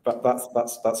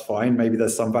that's fine. Maybe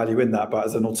there's some value in that, but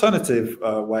as an alternative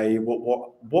way,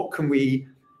 what can we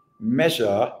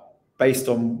measure based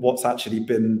on what's actually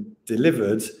been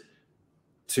delivered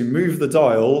to move the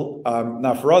dial?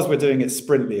 Now, for us, we're doing it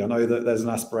sprintly. I know that there's an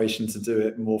aspiration to do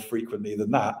it more frequently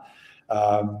than that,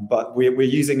 but we're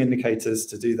using indicators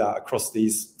to do that across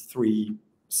these 3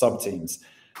 sub-teams.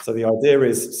 So the idea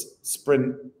is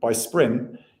sprint by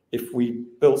sprint. If we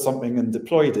built something and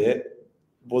deployed it,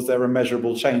 was there a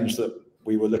measurable change that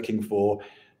we were looking for?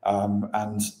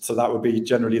 And so that would be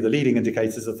generally the leading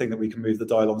indicators, the thing that we can move the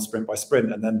dial on sprint by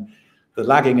sprint. And then the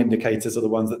lagging indicators are the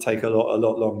ones that take a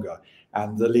lot longer.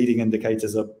 And the leading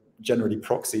indicators are generally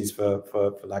proxies for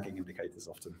lagging indicators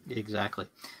often. Exactly.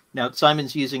 Now,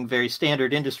 Simon's using very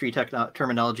standard industry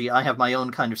terminology. I have my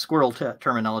own kind of squirrel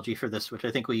terminology for this, which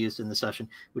I think we used in the session,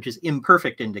 which is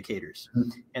imperfect indicators.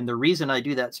 And the reason I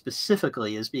do that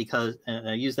specifically is because, and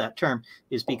I use that term,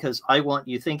 is because I want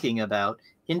you thinking about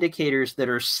indicators that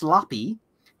are sloppy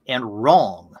and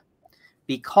wrong,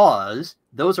 because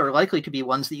those are likely to be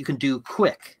ones that you can do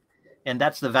quick. And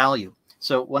that's the value.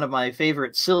 So one of my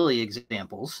favorite silly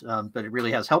examples, but it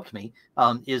really has helped me,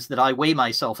 is that I weigh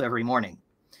myself every morning.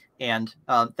 And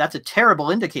that's a terrible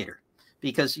indicator,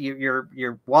 because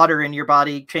your water in your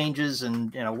body changes,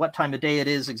 and what time of day it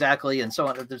is exactly, and so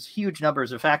on. There's huge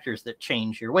numbers of factors that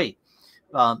change your weight.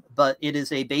 But it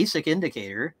is a basic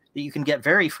indicator that you can get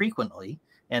very frequently,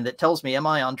 and that tells me, am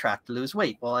I on track to lose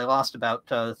weight? Well, I lost about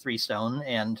 3 stone,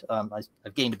 and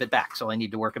I've gained a bit back, so I need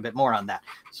to work a bit more on that.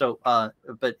 So,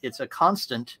 but it's a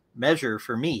constant measure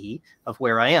for me of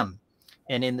where I am.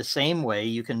 And in the same way,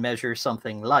 you can measure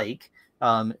something like,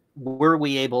 were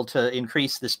we able to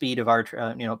increase the speed of our,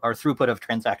 our throughput of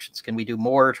transactions? Can we do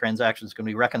more transactions? Can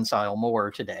we reconcile more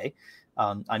today?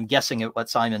 I'm guessing at what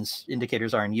Simon's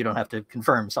indicators are, and you don't have to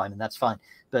confirm, Simon, that's fine.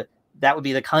 But that would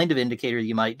be the kind of indicator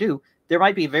you might do. There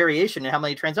might be variation in how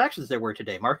many transactions there were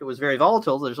today. Market was very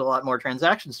volatile. There's a lot more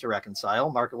transactions to reconcile.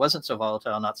 Market wasn't so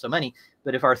volatile, not so many.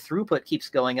 But if our throughput keeps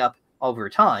going up over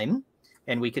time,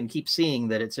 and we can keep seeing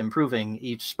that it's improving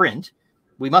each sprint,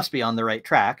 we must be on the right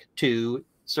track to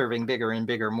serving bigger and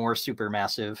bigger, more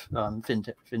supermassive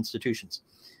institutions.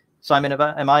 Simon,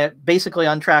 am I basically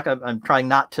on track? I'm trying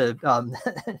not to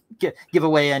give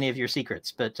away any of your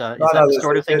secrets, but is that the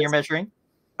sort of thing you're measuring?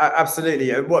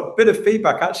 Absolutely. What bit of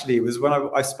feedback actually was when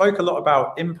I spoke a lot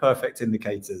about imperfect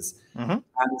indicators, and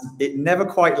it never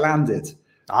quite landed.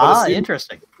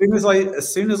 Interesting.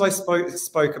 As soon as I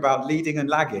spoke about leading and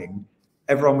lagging,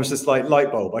 everyone was just like,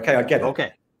 light bulb. Okay, I get it.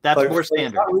 Okay, that's more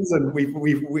standard. For that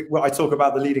reason, I talk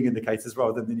about the leading indicators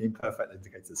rather than the imperfect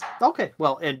indicators. Okay,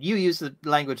 well, and you use the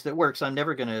language that works. I'm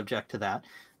never going to object to that.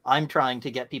 I'm trying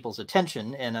to get people's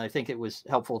attention, and I think it was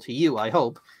helpful to you, I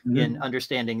hope, in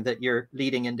understanding that your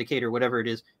leading indicator, whatever it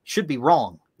is, should be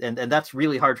wrong. And that's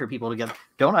really hard for people to get.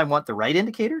 Don't I want the right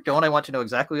indicator? Don't I want to know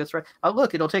exactly what's right? Oh,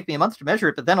 look, it'll take me a month to measure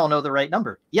it, but then I'll know the right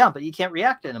number. Yeah, but you can't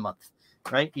react in a month,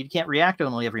 right? You can't react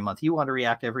only every month. You want to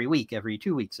react every week, every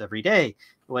 2 weeks, every day,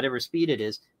 whatever speed it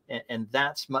is. And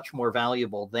that's much more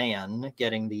valuable than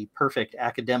getting the perfect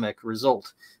academic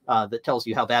result that tells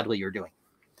you how badly you're doing.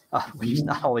 which is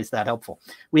not always that helpful.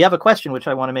 We have a question which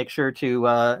I want to make sure to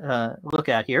look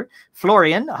at here.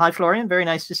 Florian, hi Florian, very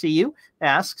nice to see you,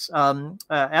 asks,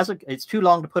 it's too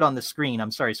long to put on the screen,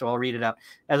 I'm sorry, so I'll read it out.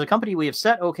 As a company, we have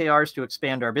set OKRs to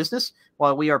expand our business.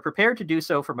 While we are prepared to do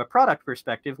so from a product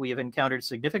perspective, we have encountered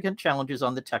significant challenges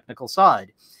on the technical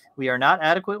side. We are not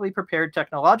adequately prepared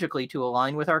technologically to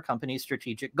align with our company's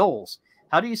strategic goals.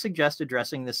 How do you suggest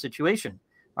addressing this situation?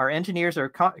 Our engineers are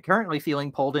currently feeling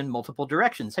pulled in multiple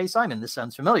directions. Hey, Simon, this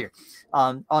sounds familiar.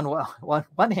 On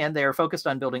one hand, they are focused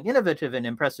on building innovative and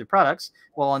impressive products,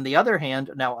 while on the other hand,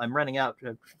 now I'm running out.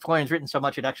 Florian's written so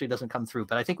much it actually doesn't come through,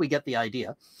 but I think we get the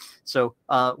idea. So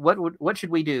what should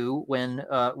we do when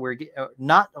we're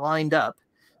not lined up?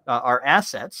 Our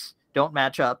assets don't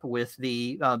match up with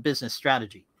the business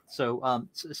strategy. So,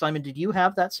 Simon, did you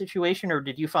have that situation, or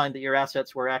did you find that your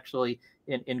assets were actually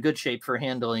in good shape for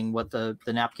handling what the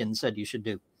napkin said you should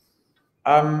do?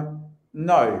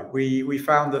 No, we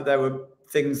found that there were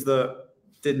things that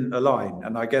didn't align.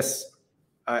 And I guess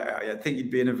I think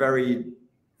you'd be in a very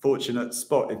fortunate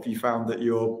spot if you found that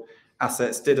your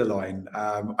assets did align.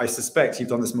 I suspect you've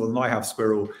done this more than I have,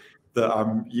 Squirrel,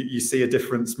 that you see a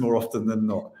difference more often than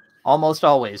not. Almost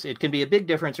always. It can be a big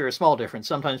difference or a small difference.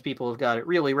 Sometimes people have got it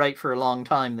really right for a long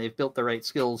time. They've built the right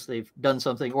skills. They've done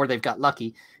something, or they've got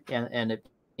lucky, and it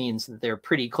means that they're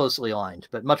pretty closely aligned.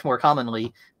 But much more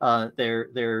commonly,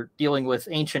 they're dealing with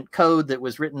ancient code that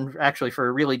was written actually for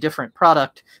a really different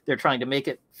product. They're trying to make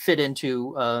it fit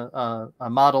into a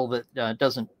model that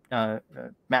doesn't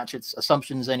match its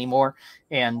assumptions anymore,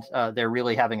 and they're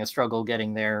really having a struggle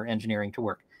getting their engineering to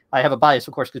work. I have a bias,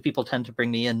 of course, because people tend to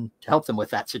bring me in to help them with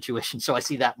that situation. So I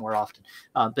see that more often.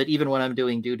 But even when I'm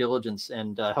doing due diligence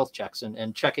and health checks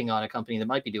and checking on a company that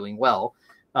might be doing well,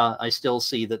 I still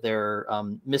see that there are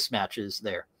mismatches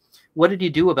there. What did you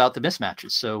do about the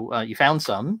mismatches? So you found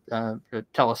some.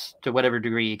 Tell us to whatever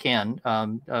degree you can.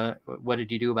 What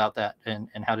did you do about that, and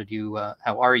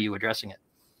how are you addressing it?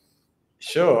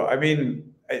 Sure. I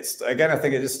mean, I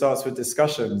think it just starts with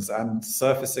discussions and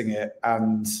surfacing it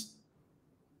and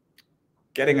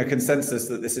getting a consensus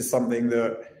that this is something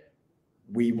that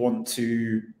we want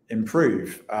to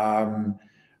improve. I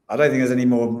don't think there's any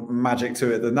more magic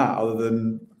to it than that, other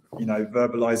than,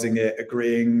 verbalizing it,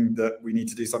 agreeing that we need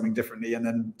to do something differently, and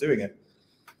then doing it.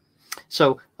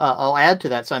 So I'll add to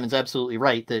that. Simon's absolutely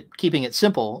right that keeping it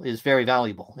simple is very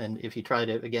valuable. And if you try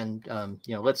to, again,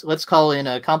 let's call in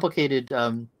a complicated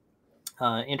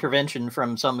intervention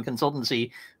from some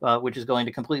consultancy, which is going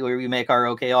to completely remake our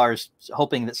OKRs,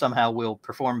 hoping that somehow we'll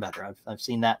perform better. I've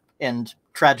seen that end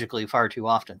tragically far too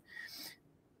often.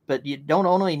 But you don't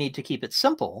only need to keep it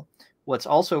simple. What's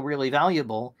also really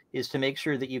valuable is to make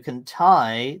sure that you can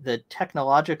tie the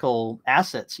technological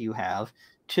assets you have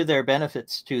to their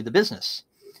benefits to the business.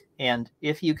 And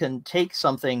if you can take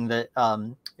something that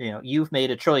you've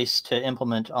made a choice to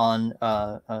implement on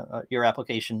your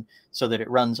application so that it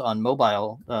runs on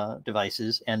mobile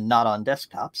devices and not on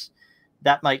desktops,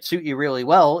 that might suit you really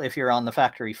well if you're on the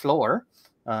factory floor.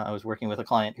 I was working with a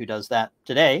client who does that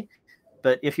today.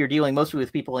 But if you're dealing mostly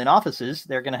with people in offices,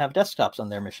 they're going to have desktops on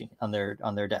their machine, on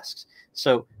their desks.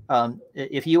 So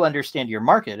if you understand your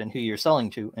market and who you're selling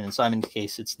to, and in Simon's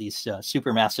case, it's these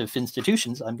supermassive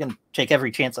institutions. I'm going to take every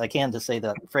chance I can to say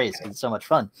that phrase because it's so much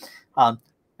fun.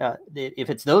 If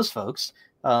it's those folks,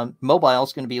 mobile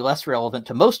is going to be less relevant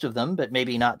to most of them, but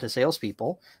maybe not to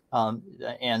salespeople.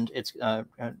 And it's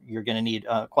you're going to need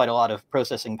quite a lot of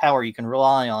processing power. You can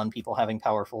rely on people having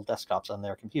powerful desktops on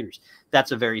their computers.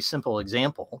 That's a very simple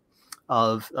example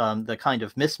of the kind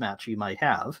of mismatch you might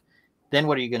have. Then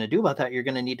what are you going to do about that? You're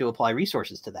going to need to apply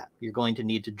resources to that. You're going to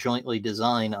need to jointly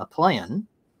design a plan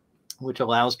which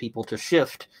allows people to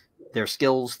shift their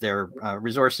skills, their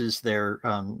resources, their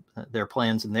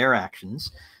plans, and their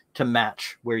actions to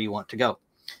match where you want to go.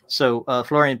 So,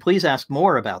 Florian, please ask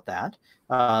more about that.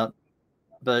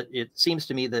 But it seems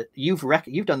to me that you've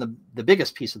done the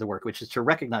biggest piece of the work, which is to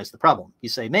recognize the problem. You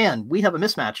say, man, we have a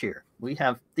mismatch here. We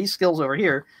have these skills over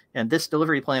here and this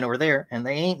delivery plan over there, and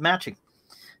they ain't matching.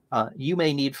 You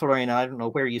may need, Florian, I don't know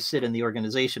where you sit in the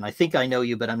organization. I think I know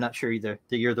you, but I'm not sure that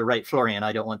you're the right Florian.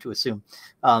 I don't want to assume.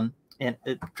 And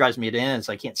it drives me to ends.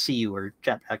 I can't see you or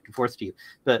chat back and forth to you.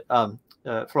 But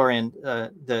Florian,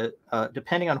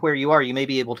 depending on where you are, you may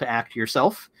be able to act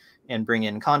yourself and bring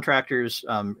in contractors,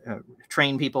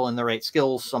 train people in the right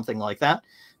skills, something like that,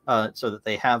 so that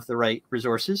they have the right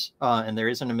resources and there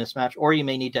isn't a mismatch, or you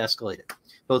may need to escalate it.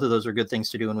 Both of those are good things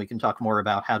to do, and we can talk more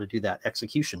about how to do that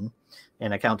execution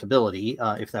and accountability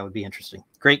if that would be interesting.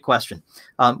 Great question.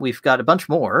 We've got a bunch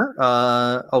more.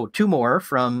 Two more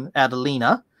from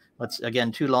Adelina. Let's,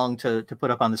 again, too long to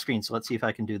put up on the screen, so let's see if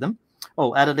I can do them.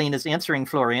 Oh, Adeline is answering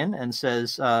Florian and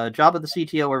says, job of the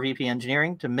CTO or VP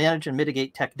engineering to manage and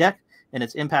mitigate tech debt and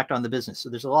its impact on the business. So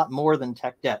there's a lot more than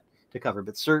tech debt to cover,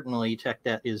 but certainly tech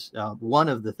debt is one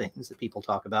of the things that people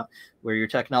talk about, where your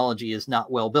technology is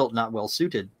not well built, not well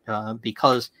suited,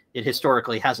 because it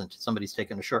historically hasn't. Somebody's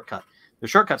taken a shortcut. The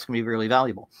shortcuts can be really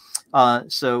valuable.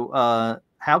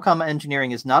 How come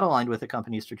engineering is not aligned with the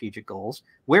company's strategic goals?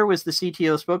 Where was the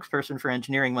CTO spokesperson for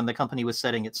engineering when the company was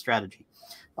setting its strategy?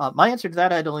 My answer to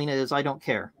that, Adelina, is I don't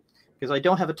care, because I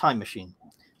don't have a time machine.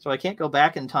 So I can't go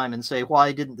back in time and say,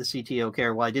 why didn't the CTO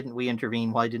care? Why didn't we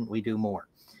intervene? Why didn't we do more?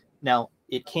 Now,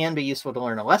 it can be useful to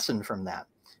learn a lesson from that,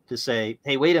 to say,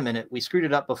 hey, wait a minute, we screwed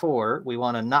it up before. We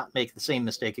want to not make the same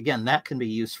mistake again. That can be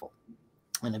useful.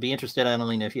 And I'd be interested,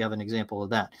 Adelina, if you have an example of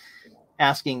that.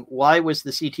 Asking, why was the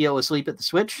CTO asleep at the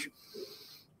switch?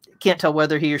 Can't tell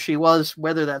whether he or she was.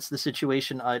 Whether that's the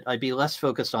situation, I'd be less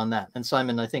focused on that. And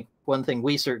Simon, I think one thing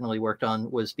we certainly worked on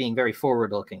was being very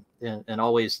forward-looking and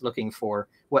always looking for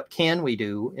what can we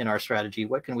do in our strategy?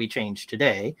 What can we change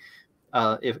today?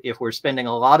 If we're spending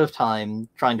a lot of time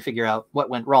trying to figure out what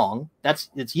went wrong,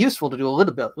 it's useful to do a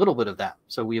little bit of that,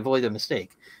 so we avoid a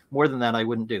mistake. More than that, I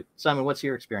wouldn't do. Simon, what's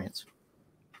your experience?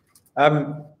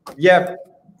 Yeah,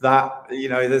 that, you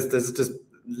know, there's just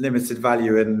limited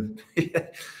value in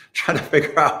trying to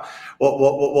figure out what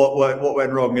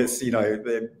went wrong. It's, you know,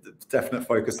 the definite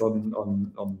focus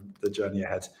on the journey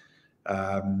ahead.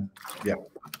 Yeah.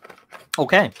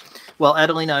 Okay. Well,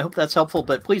 Adelina, I hope that's helpful,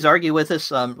 but please argue with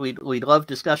us. We'd love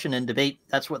discussion and debate.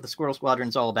 That's what the Squirrel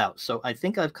Squadron's all about. So I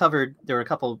think I've covered, there are a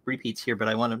couple of repeats here, but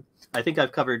I think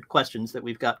I've covered questions that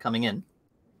we've got coming in.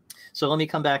 So let me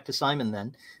come back to Simon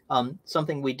then.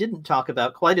 Something we didn't talk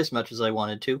about quite as much as I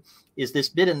wanted to is this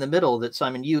bit in the middle that,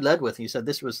 Simon, you led with. You said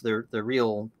this was the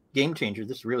real game changer.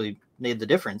 This really made the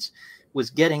difference, was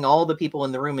getting all the people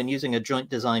in the room and using a joint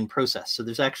design process. So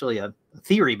there's actually a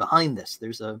theory behind this.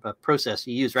 There's a process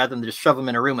you use rather than just shove them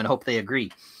in a room and hope they agree.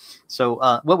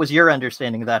 So what was your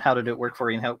understanding of that? How did it work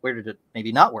for you, and where did it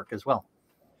maybe not work as well?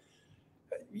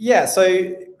 Yeah,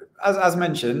 so as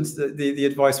mentioned, the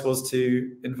advice was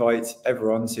to invite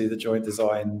everyone to the joint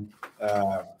design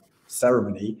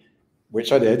ceremony,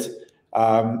 which I did.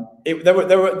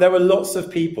 There were lots of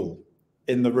people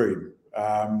in the room,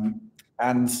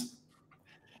 and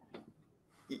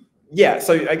yeah.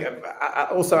 So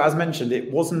also, as mentioned,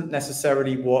 it wasn't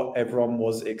necessarily what everyone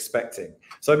was expecting.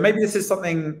 So maybe this is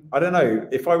something, I don't know.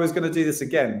 If I was going to do this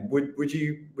again, would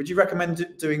you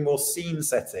recommend doing more scene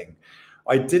setting?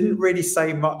 I didn't really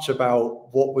say much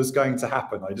about what was going to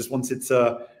happen. I just wanted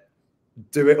to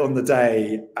do it on the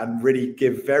day and really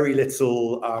give very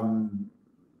little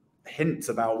hint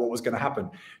about what was going to happen.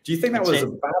 Do you think that was a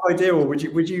bad idea, or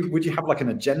would you have like an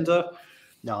agenda?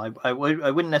 No, I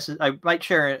wouldn't necessarily. I might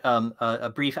share a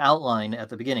brief outline at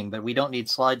the beginning, but we don't need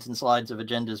slides and slides of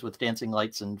agendas with dancing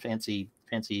lights and fancy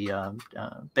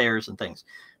bears and things.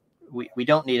 We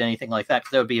don't need anything like that,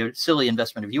 because that would be a silly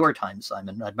investment of your time,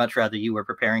 Simon. I'd much rather you were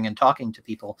preparing and talking to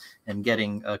people and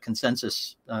getting a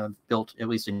consensus built, at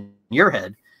least in your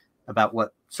head, about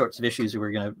what sorts of issues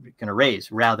we're going to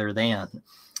raise, rather than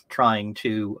trying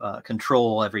to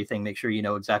control everything, make sure you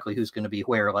know exactly who's going to be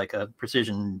where, like a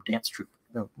precision dance troupe.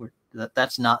 No,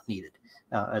 that's not needed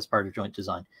as part of joint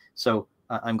design. So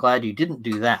I'm glad you didn't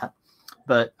do that.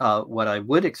 But what I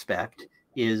would expect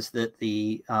is that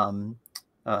the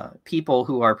people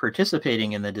who are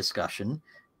participating in the discussion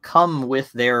come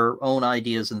with their own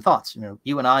ideas and thoughts. You know,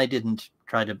 you and I didn't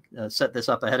try to set this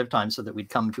up ahead of time so that we'd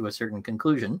come to a certain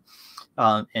conclusion.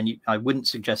 I wouldn't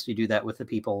suggest you do that with the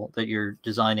people that you're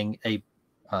designing a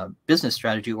business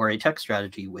strategy or a tech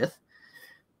strategy with.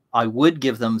 I would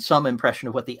give them some impression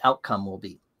of what the outcome will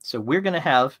be. So we're going to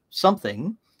have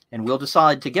something, and we'll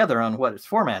decide together on what its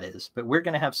format is, but we're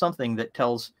going to have something that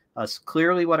tells us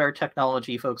clearly what our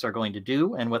technology folks are going to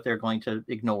do and what they're going to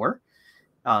ignore.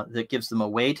 That gives them a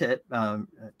way to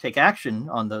take action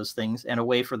on those things, and a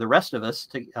way for the rest of us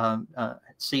to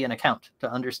see an account, to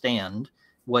understand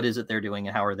what is it they're doing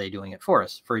and how are they doing it for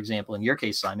us. For example, in your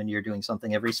case, Simon, you're doing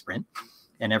something every sprint,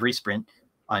 and every sprint,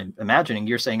 I'm imagining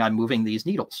you're saying, I'm moving these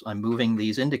needles, I'm moving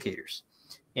these indicators.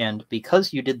 And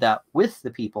because you did that with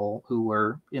the people who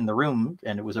were in the room,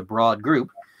 and it was a broad group,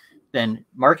 then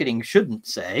marketing shouldn't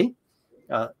say,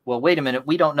 well, wait a minute,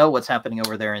 we don't know what's happening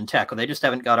over there in tech, or they just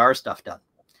haven't got our stuff done.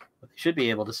 What they should be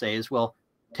able to say is, well,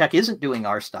 tech isn't doing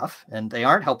our stuff, and they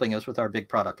aren't helping us with our big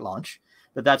product launch,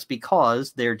 but that's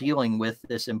because they're dealing with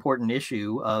this important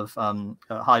issue of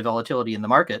high volatility in the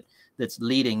market that's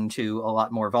leading to a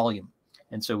lot more volume.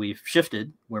 And so we've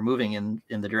shifted, we're moving in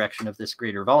the direction of this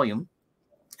greater volume.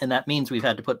 And that means we've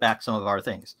had to put back some of our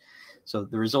things. So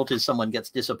the result is someone gets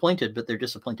disappointed, but they're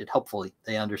disappointed helpfully.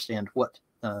 They understand what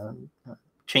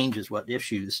changes, what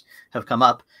issues have come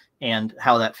up, and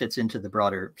how that fits into the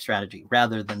broader strategy,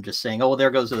 rather than just saying, oh, well,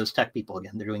 there goes those tech people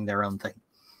again. They're doing their own thing.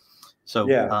 So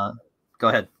yeah. Go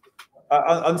ahead.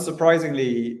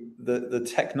 Unsurprisingly, the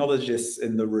technologists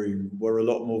in the room were a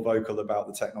lot more vocal about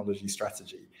the technology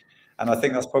strategy. And I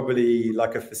think that's probably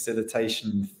like a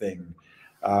facilitation thing,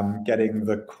 getting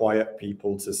the quiet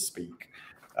people to speak.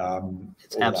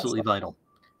 It's absolutely vital.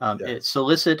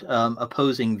 Solicit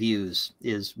opposing views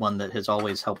is one that has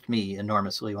always helped me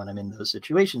enormously when I'm in those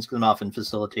situations, because I'm often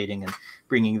facilitating and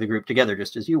bringing the group together,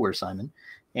 just as you were, Simon.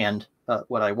 And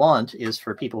what I want is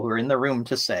for people who are in the room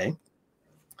to say,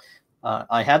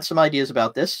 I had some ideas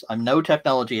about this. I'm no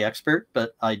technology expert,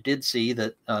 but I did see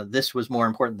that this was more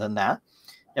important than that.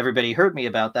 Everybody heard me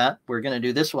about that. We're going to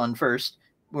do this one first.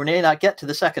 We may not get to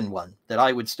the second one that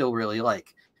I would still really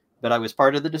like, but I was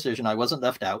part of the decision. I wasn't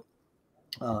left out.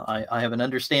 I have an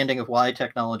understanding of why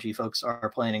technology folks are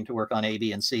planning to work on A,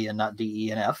 B, and C and not D,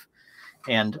 E, and F.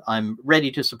 And I'm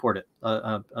ready to support it.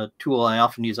 A tool I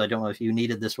often use, I don't know if you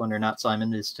needed this one or not,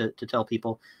 Simon, is to tell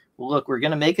people, well, look, we're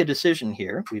going to make a decision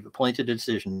here. We've appointed a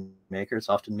decision maker. It's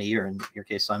often me, or in your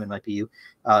case, Simon, might be you.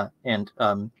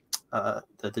 The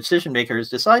decision maker has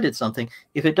decided something.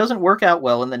 If it doesn't work out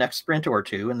well in the next sprint or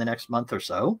two, in the next month or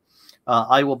so,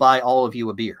 I will buy all of you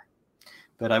a beer.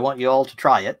 But I want you all to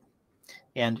try it.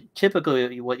 And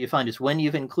typically what you find is when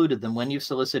you've included them, when you've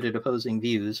solicited opposing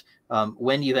views,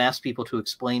 when you've asked people to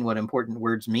explain what important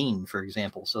words mean, for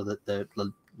example, so that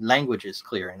the language is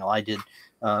clear. You know, I did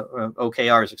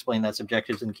OKRs, explain that's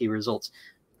objectives and key results.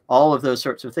 All of those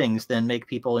sorts of things then make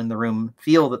people in the room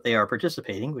feel that they are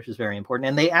participating, which is very important.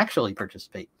 And they actually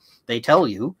participate. They tell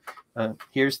you,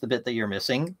 here's the bit that you're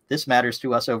missing. This matters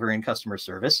to us over in customer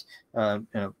service. You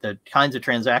know, the kinds of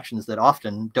transactions that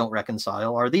often don't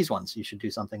reconcile are these ones. You should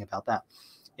do something about that.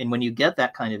 And when you get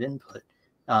that kind of input,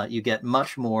 you get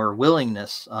much more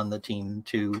willingness on the team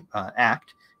to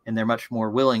act. And they're much more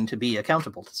willing to be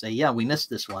accountable, to say, yeah, we missed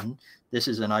this one. This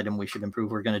is an item we should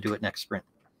improve. We're going to do it next sprint.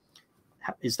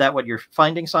 Is that what you're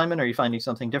finding, Simon? Are you finding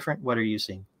something different? What are you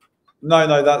seeing?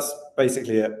 No, that's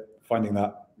basically it. Finding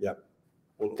that. Yeah.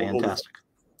 Fantastic.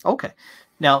 Okay.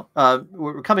 Now,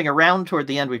 we're coming around toward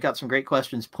the end. We've got some great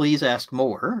questions. Please ask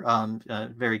more.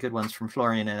 Very good ones from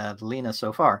Florian and Adelina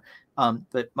so far.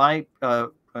 But my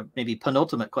maybe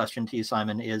penultimate question to you,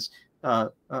 Simon, is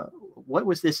what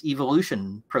was this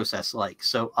evolution process like?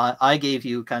 So I gave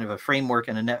you kind of a framework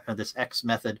and this X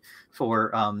method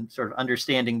for sort of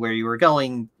understanding where you were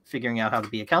going, figuring out how to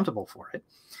be accountable for it.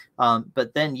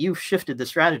 But then you've shifted the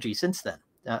strategy since then.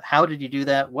 How did you do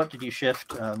that? What did you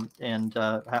shift? And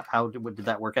how did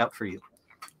that work out for you?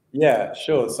 Yeah,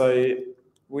 sure. So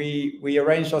we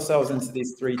arranged ourselves into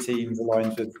these three teams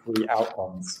aligned with three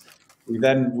outcomes. We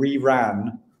then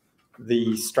reran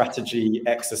the strategy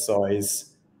exercise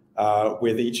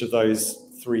with each of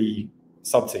those three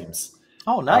sub-teams.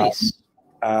 Oh, nice.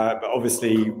 But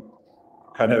obviously,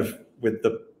 kind of with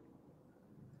the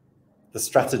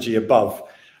strategy above.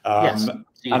 Yes. So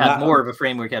you had more of a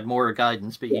framework, had more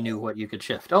guidance, but you knew what you could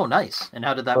shift. Oh, nice. And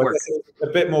how did that work? A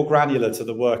bit more granular to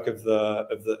the work of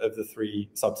the three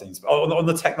sub-teams. On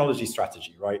the technology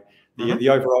strategy, right? The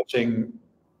overarching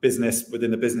business within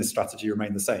the business strategy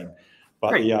remained the same. But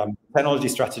Great. The technology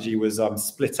strategy was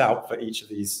split out for each of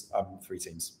these three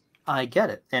teams. I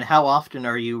get it. And how often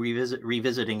are you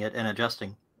revisiting it and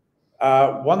adjusting?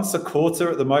 Once a quarter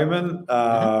at the moment.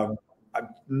 I have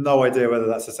no idea whether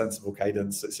that's a sensible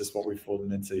cadence. It's just what we've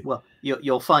fallen into. Well,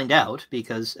 you'll find out,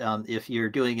 because if you're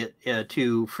doing it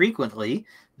too frequently,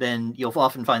 then you'll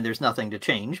often find there's nothing to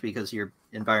change because your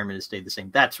environment has stayed the same.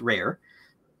 That's rare.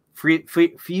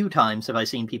 Few times have I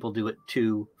seen people do it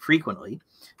too frequently.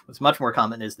 What's much more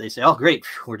common is they say, oh, great,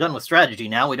 we're done with strategy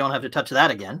now. We don't have to touch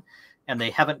that again. And they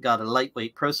haven't got a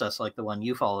lightweight process like the one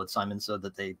you followed, Simon, so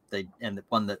that and the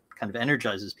one that kind of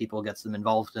energizes people, gets them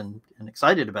involved and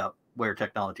excited about where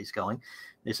technology is going.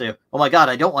 They say, oh my God,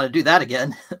 I don't want to do that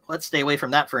again. Let's stay away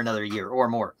from that for another year or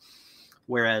more.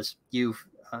 Whereas you've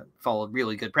followed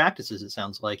really good practices. It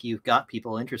sounds like you've got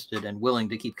people interested and willing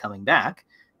to keep coming back,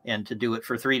 and to do it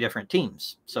for three different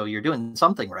teams. So you're doing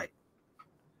something right.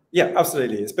 Yeah,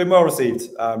 absolutely. It's been well received.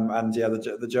 And yeah,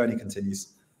 the journey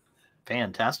continues.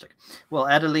 Fantastic. Well,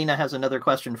 Adelina has another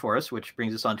question for us, which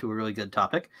brings us on to a really good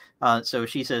topic. So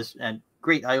she says, and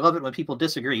great, I love it when people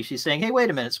disagree. She's saying, hey, wait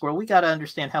a minute, Squirrel, we got to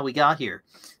understand how we got here.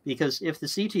 Because if the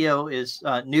CTO is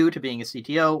new to being a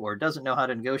CTO or doesn't know how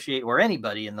to negotiate, or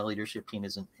anybody in the leadership team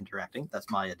isn't interacting, that's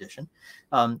my addition,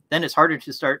 then it's harder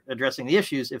to start addressing the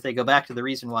issues if they go back to the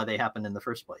reason why they happened in the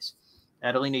first place.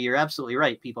 Adelina, you're absolutely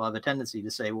right. People have a tendency to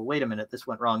say, well, wait a minute, this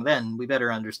went wrong then. We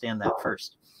better understand that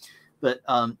first. But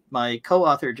my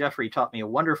co-author, Jeffrey, taught me a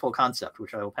wonderful concept,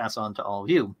 which I will pass on to all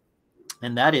of you.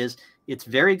 And that is, it's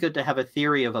very good to have a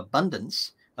theory of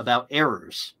abundance about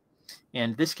errors.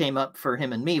 And this came up for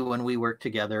him and me when we worked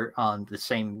together on the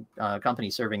same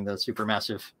company serving the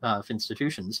supermassive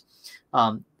institutions.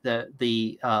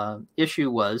 The issue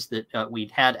was that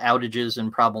we'd had outages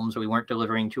and problems we weren't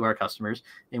delivering to our customers,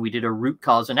 and we did a root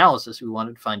cause analysis. We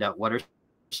wanted to find out what are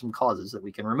some causes that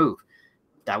we can remove.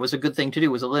 That was a good thing to do,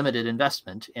 was a limited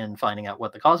investment in finding out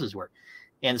what the causes were.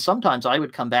 And sometimes I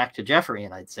would come back to Jeffrey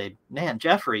and I'd say, man,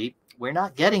 Jeffrey, we're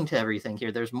not getting to everything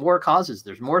here. There's more causes.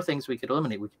 There's more things we could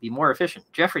eliminate. We could be more efficient.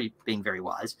 Jeffrey, being very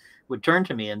wise, would turn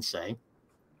to me and say,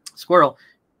 Squirrel,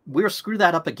 we'll screw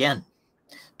that up again.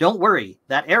 Don't worry,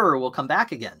 that error will come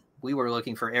back again. We were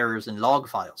looking for errors in log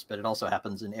files, but it also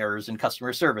happens in errors in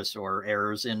customer service or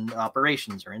errors in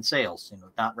operations or in sales,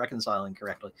 not reconciling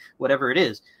correctly, whatever it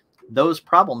is. Those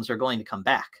problems are going to come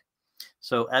back.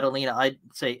 So Adelina, I'd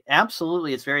say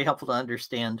absolutely it's very helpful to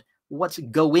understand what's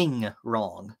going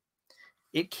wrong.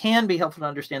 It can be helpful to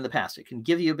understand the past. It can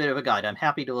give you a bit of a guide. I'm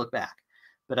happy to look back.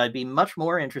 But I'd be much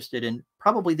more interested in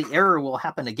probably the error will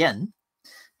happen again,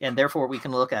 and therefore we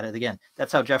can look at it again.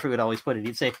 That's how Jeffrey would always put it.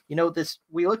 He'd say,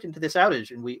 we looked into this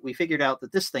outage and we figured out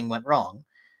that this thing went wrong.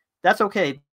 That's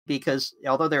okay, because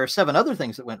although there are 7 other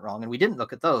things that went wrong and we didn't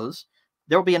look at those,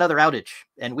 there will be another outage,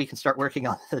 and we can start working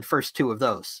on the first 2 of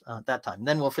those at that time.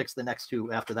 Then we'll fix the next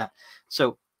 2 after that.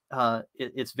 So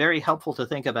it's very helpful to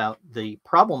think about the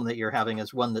problem that you're having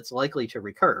as one that's likely to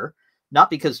recur, not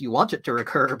because you want it to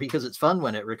recur or because it's fun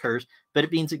when it recurs, but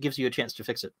it means it gives you a chance to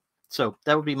fix it. So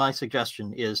that would be my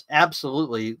suggestion, is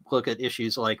absolutely look at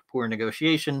issues like poor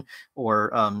negotiation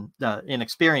or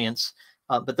inexperience,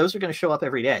 but those are going to show up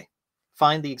every day.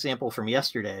 Find the example from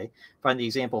yesterday, find the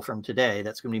example from today.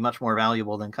 That's going to be much more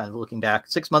valuable than kind of looking back.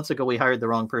 6 months ago, we hired the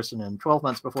wrong person, and 12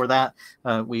 months before that,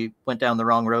 we went down the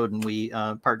wrong road and we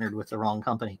partnered with the wrong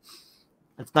company.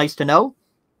 It's nice to know,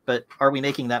 but are we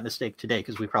making that mistake today?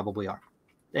 Because we probably are.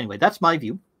 Anyway, that's my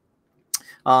view.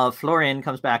 Florian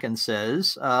comes back and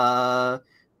says,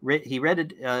 he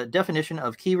read a definition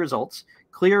of key results: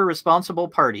 clear, responsible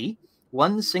party,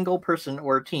 one single person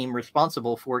or team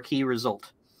responsible for key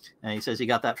result. And he says he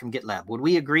got that from GitLab. Would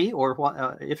we agree, or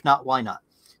if not, why not?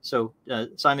 So,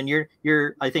 Simon,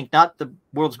 you're I think not the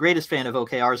world's greatest fan of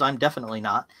OKRs. I'm definitely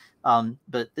not.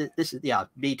 But this is,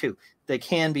 me too. They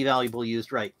can be valuable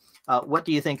used right. What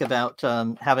do you think about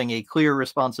having a clear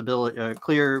responsibility,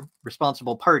 clear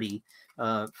responsible party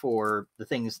for the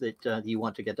things that you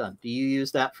want to get done? Do you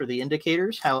use that for the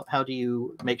indicators? How do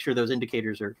you make sure those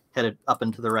indicators are headed up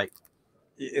and to the right?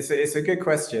 It's a good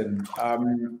question.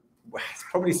 It's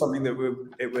probably something that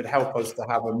it would help us to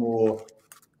have a more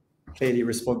clearly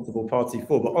responsible party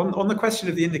for. But on the question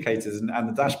of the indicators and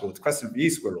the dashboard, the question for you,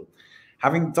 Squirrel,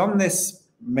 having done this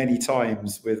many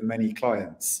times with many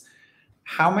clients,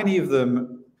 how many of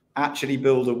them actually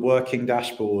build a working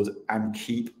dashboard and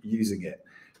keep using it?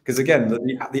 Because again,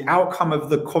 the outcome of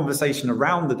the conversation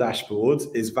around the dashboard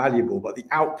is valuable, but the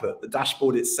output, the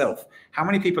dashboard itself, how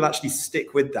many people actually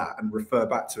stick with that and refer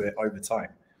back to it over time?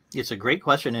 It's a great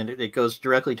question, and it goes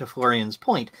directly to Florian's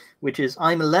point, which is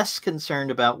I'm less concerned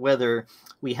about whether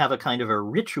we have a kind of a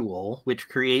ritual which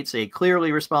creates a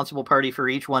clearly responsible party for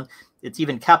each one. It's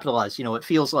even capitalized. It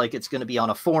feels like it's going to be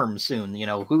on a form soon.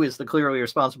 Who is the clearly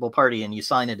responsible party, and you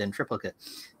sign it in triplicate.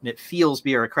 And it feels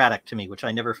bureaucratic to me, which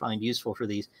I never find useful for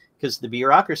these, because the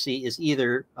bureaucracy is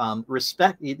either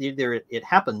either it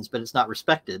happens, but it's not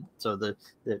respected. So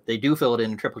they do fill it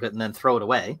in triplicate and then throw it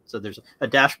away. So there's a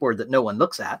dashboard that no one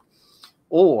looks at.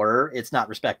 Or it's not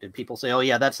respected. People say, oh,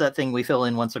 yeah, that's that thing we fill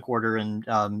in once a quarter, and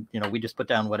we just put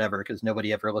down whatever because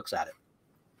nobody ever looks at it.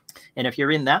 And if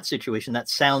you're in that situation, that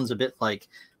sounds a bit like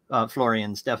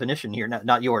Florian's definition here.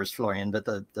 Not yours, Florian, but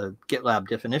the GitLab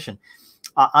definition.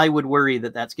 I would worry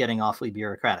that that's getting awfully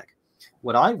bureaucratic.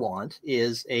 What I want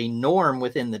is a norm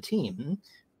within the team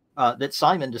that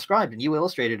Simon described, and you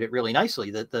illustrated it really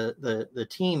nicely, that the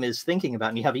team is thinking about,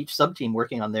 and you have each sub-team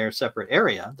working on their separate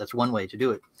area. That's one way to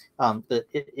do it. That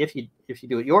if you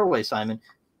do it your way, Simon,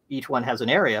 each one has an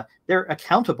area. They're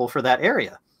accountable for that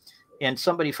area. And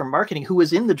somebody from marketing who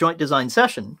was in the joint design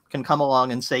session can come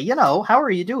along and say, you know, how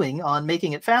are you doing on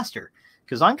making it faster?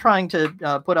 Because I'm trying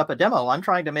to put up a demo. I'm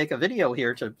trying to make a video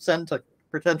here to send to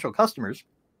potential customers.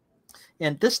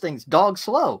 And this thing's dog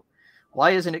slow.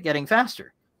 Why isn't it getting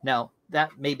faster? Now,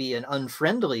 that may be an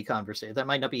unfriendly conversation. That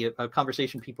might not be a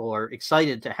conversation people are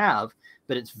excited to have,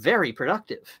 but it's very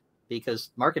productive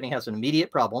because marketing has an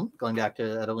immediate problem. Going back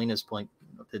to Adelina's point,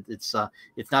 it's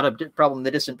not a problem in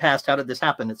the distant past. How did this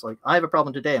happen? It's like, I have a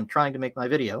problem today. I'm trying to make my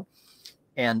video.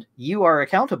 And you are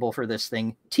accountable for this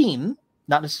thing. Team,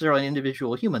 not necessarily an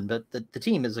individual human, but the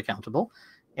team is accountable.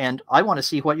 And I want to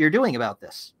see what you're doing about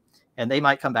this. And they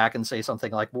might come back and say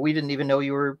something like, well, we didn't even know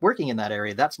you were working in that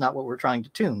area. That's not what we're trying to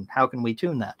tune. How can we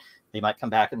tune that? They might come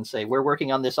back and say, we're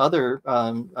working on this other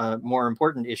more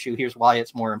important issue. Here's why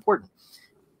it's more important.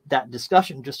 That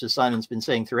discussion, just as Simon's been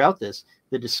saying throughout this,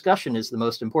 the discussion is the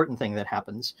most important thing that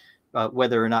happens,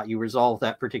 whether or not you resolve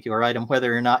that particular item,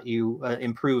 whether or not you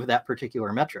improve that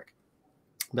particular metric.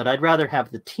 But I'd rather have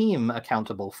the team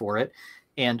accountable for it.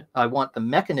 And I want the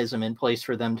mechanism in place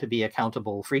for them to be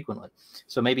accountable frequently.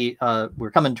 So maybe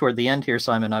we're coming toward the end here,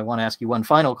 Simon. I want to ask you one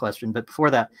final question. But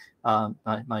before that,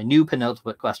 my new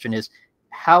penultimate question is,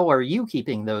 how are you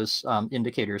keeping those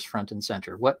indicators front and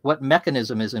center? What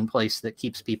mechanism is in place that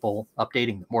keeps people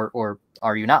updating them, or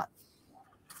are you not?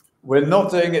 We're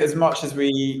not doing it as much as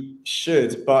we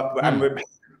should, but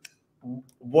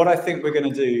what I think we're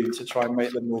going to do to try and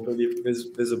make them more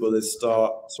visible is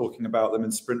start talking about them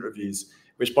in sprint reviews,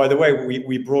 which, by the way,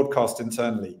 we broadcast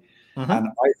internally. And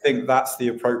I think that's the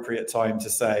appropriate time to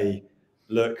say,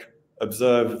 look,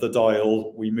 observe the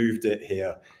dial, we moved it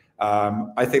here.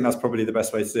 I think that's probably the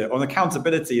best way to do it. On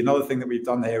accountability, another thing that we've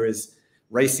done here is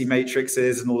RACI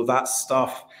matrices and all of that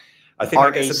stuff. I think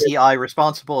RACI,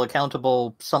 responsible,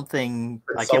 accountable, something,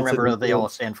 I can't remember what they all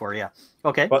stand for. Yeah.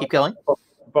 Okay, keep going.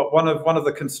 But one of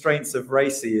the constraints of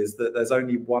RACI is that there's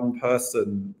only one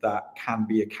person that can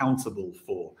be accountable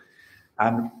for.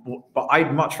 But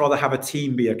I'd much rather have a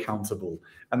team be accountable,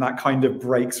 and that kind of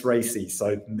breaks RACI.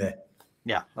 So, meh.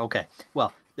 Yeah. Okay.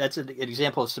 Well, that's an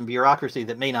example of some bureaucracy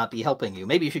that may not be helping you.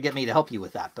 Maybe you should get me to help you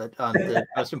with that. But the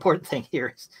most important thing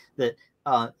here is that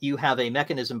you have a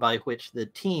mechanism by which the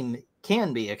team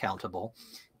can be accountable.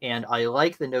 And I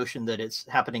like the notion that it's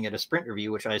happening at a sprint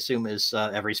review, which I assume is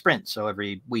every sprint. So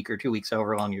every week or 2 weeks,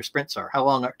 however long your sprints are. How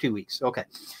long are 2 weeks? Okay.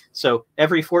 So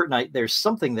every fortnight, there's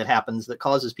something that happens that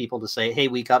causes people to say, hey,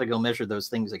 we got to go measure those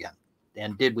things again.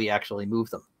 And did we actually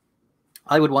move them?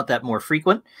 I would want that more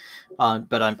frequent,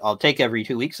 but I'll take every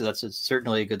 2 weeks. So that's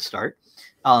certainly a good start.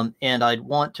 And I'd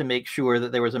want to make sure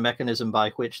that there was a mechanism by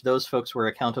which those folks were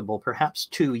accountable, perhaps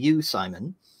to you,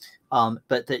 Simon,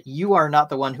 but that you are not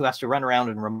the one who has to run around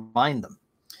and remind them.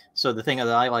 So the thing that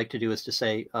I like to do is to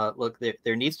say, look,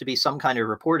 there needs to be some kind of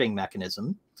reporting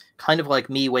mechanism, kind of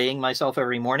like me weighing myself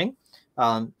every morning,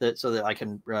 so that I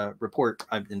can report.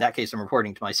 In that case, I'm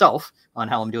reporting to myself on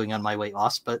how I'm doing on my weight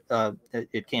loss, but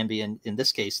it can be in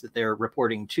this case that they're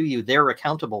reporting to you. They're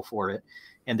accountable for it,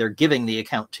 and they're giving the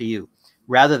account to you.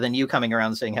 Rather than you coming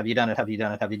around saying, have you done it? Have you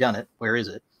done it? Have you done it? Where is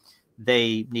it?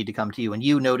 They need to come to you, and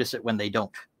you notice it when they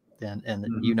don't. And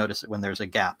you notice it when there's a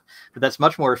gap. But that's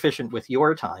much more efficient with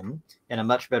your time and a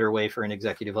much better way for an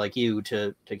executive like you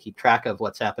to keep track of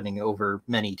what's happening over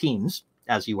many teams,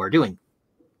 as you are doing.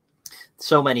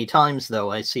 So many times, though,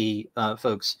 I see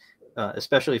folks,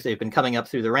 especially if they've been coming up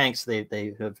through the ranks,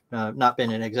 they have not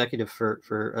been an executive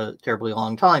for a terribly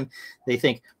long time. They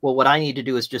think, well, what I need to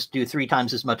do is just do 3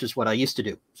 times as much as what I used to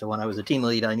do. So when I was a team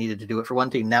lead, I needed to do it for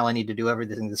one team. Now I need to do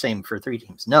everything the same for 3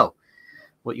 teams. No.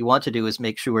 What you want to do is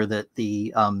make sure that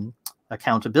the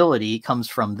accountability comes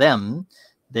from them.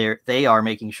 They are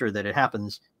making sure that it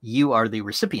happens. You are the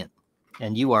recipient,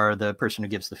 and you are the person who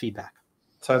gives the feedback.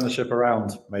 Turn the ship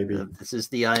around, maybe. This is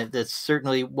that's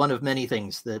certainly one of many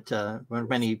things that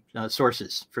many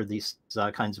sources for these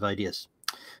kinds of ideas.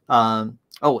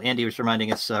 Oh, Andy was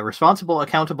reminding us, responsible,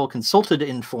 accountable, consulted,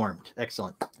 informed.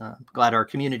 Excellent. Glad our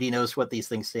community knows what these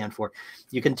things stand for.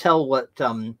 You can tell what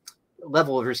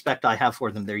level of respect I have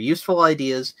for them. They're useful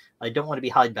ideas. I don't want to be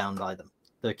hidebound by them.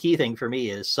 The key thing for me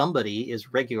is somebody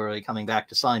is regularly coming back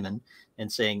to Simon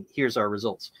and saying, here's our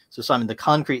results. So Simon, the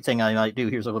concrete thing I might do,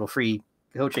 here's a little free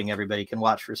coaching everybody can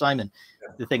watch for Simon.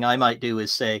 The thing I might do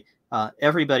is say,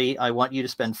 everybody, I want you to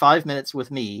spend 5 minutes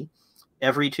with me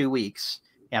every 2 weeks,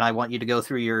 and I want you to go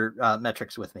through your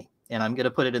metrics with me. And I'm going to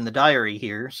put it in the diary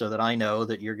here so that I know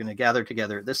that you're going to gather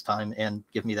together at this time and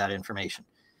give me that information.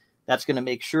 That's going to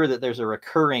make sure that there's a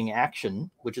recurring action,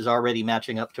 which is already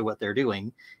matching up to what they're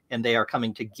doing, and they are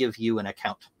coming to give you an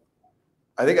account.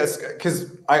 I think that's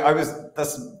because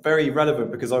that's very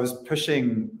relevant because I was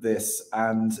pushing this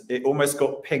and it almost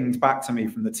got pinged back to me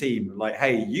from the team. Like,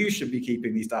 hey, you should be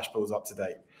keeping these dashboards up to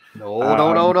date. No.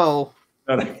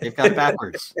 They've got it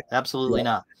backwards. Absolutely Yeah.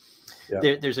 not.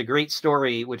 Yeah. There's a great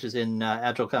story, which is in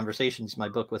Agile Conversations, my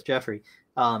book with Jeffrey.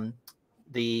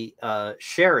 The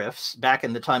sheriffs, back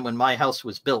in the time when my house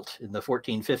was built in the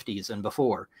 1450s and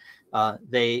before,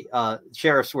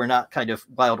 sheriffs were not kind of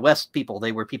Wild West people.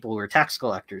 They were people who were tax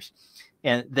collectors.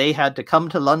 And they had to come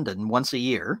to London once a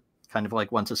year, kind of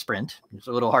like once a sprint. It was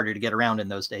a little harder to get around in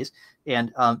those days.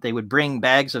 And they would bring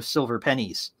bags of silver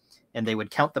pennies and they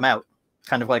would count them out.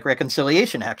 Kind of like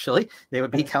reconciliation, actually. They would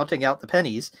be counting out the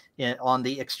pennies on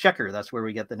the exchequer. That's where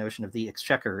we get the notion of the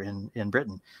exchequer in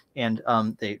Britain. And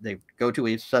they go to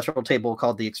a special table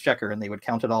called the exchequer, and they would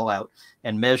count it all out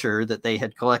and measure that they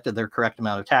had collected their correct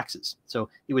amount of taxes. So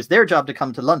it was their job to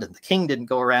come to London. The king didn't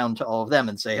go around to all of them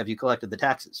and say, have you collected the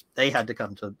taxes? They had to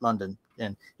come to London.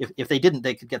 And if they didn't,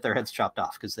 they could get their heads chopped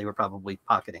off because they were probably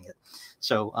pocketing it.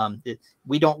 So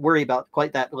we don't worry about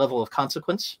quite that level of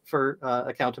consequence for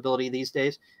accountability these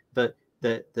days. But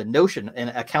the notion in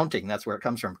accounting, that's where it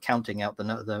comes from, counting out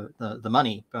the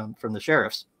money from the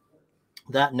sheriffs.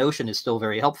 That notion is still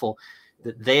very helpful.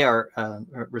 That they are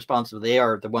responsible. They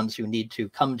are the ones who need to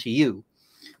come to you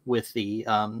with the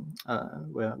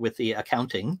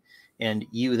accounting. And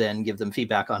you then give them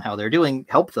feedback on how they're doing,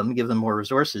 help them, give them more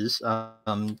resources,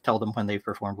 tell them when they've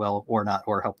performed well or not,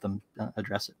 or help them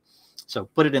address it. So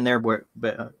put it in their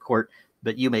court,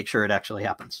 but you make sure it actually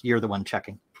happens. You're the one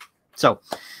checking. So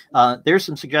there's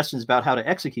some suggestions about how to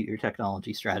execute your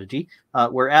technology strategy.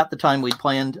 We're at the time we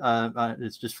planned.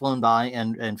 It's just flown by,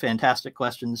 and fantastic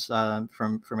questions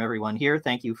from everyone here.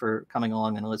 Thank you for coming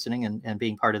along and listening and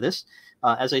being part of this.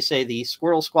 As I say, the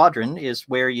Squirrel Squadron is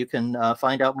where you can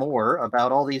find out more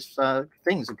about all these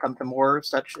things and come to more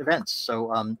such events.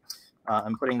 So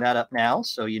I'm putting that up now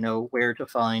so you know where to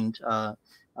find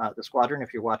the squadron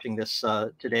if you're watching this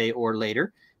today or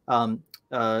later.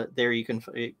 There you can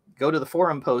go to the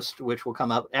forum post, which will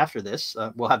come up after this.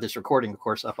 We'll have this recording, of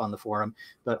course, up on the forum,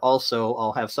 but also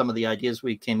I'll have some of the ideas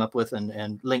we came up with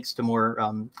and links to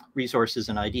more resources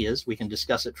and ideas. We can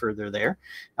discuss it further there.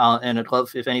 And I'd love,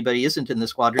 if anybody isn't in the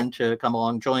squadron, to come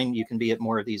along, join. You can be at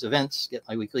more of these events, get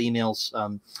my weekly emails,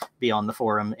 be on the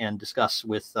forum, and discuss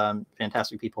with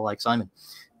fantastic people like Simon.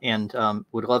 And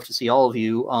would love to see all of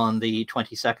you on the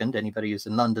 22nd, anybody who's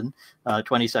in London,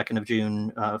 22nd of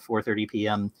June, 4:30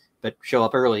 p.m., but show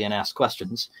up early and ask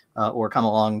questions, or come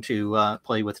along to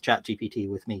play with ChatGPT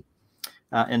with me.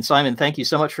 And Simon, thank you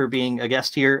so much for being a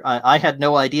guest here. I had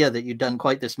no idea that you'd done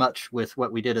quite this much with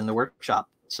what we did in the workshop.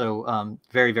 So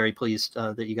very, very pleased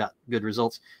that you got good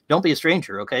results. Don't be a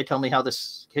stranger, okay? Tell me how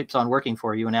this keeps on working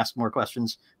for you and ask more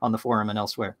questions on the forum and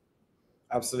elsewhere.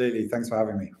 Absolutely. Thanks for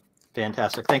having me.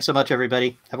 Fantastic. Thanks so much,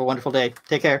 everybody. Have a wonderful day.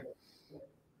 Take care.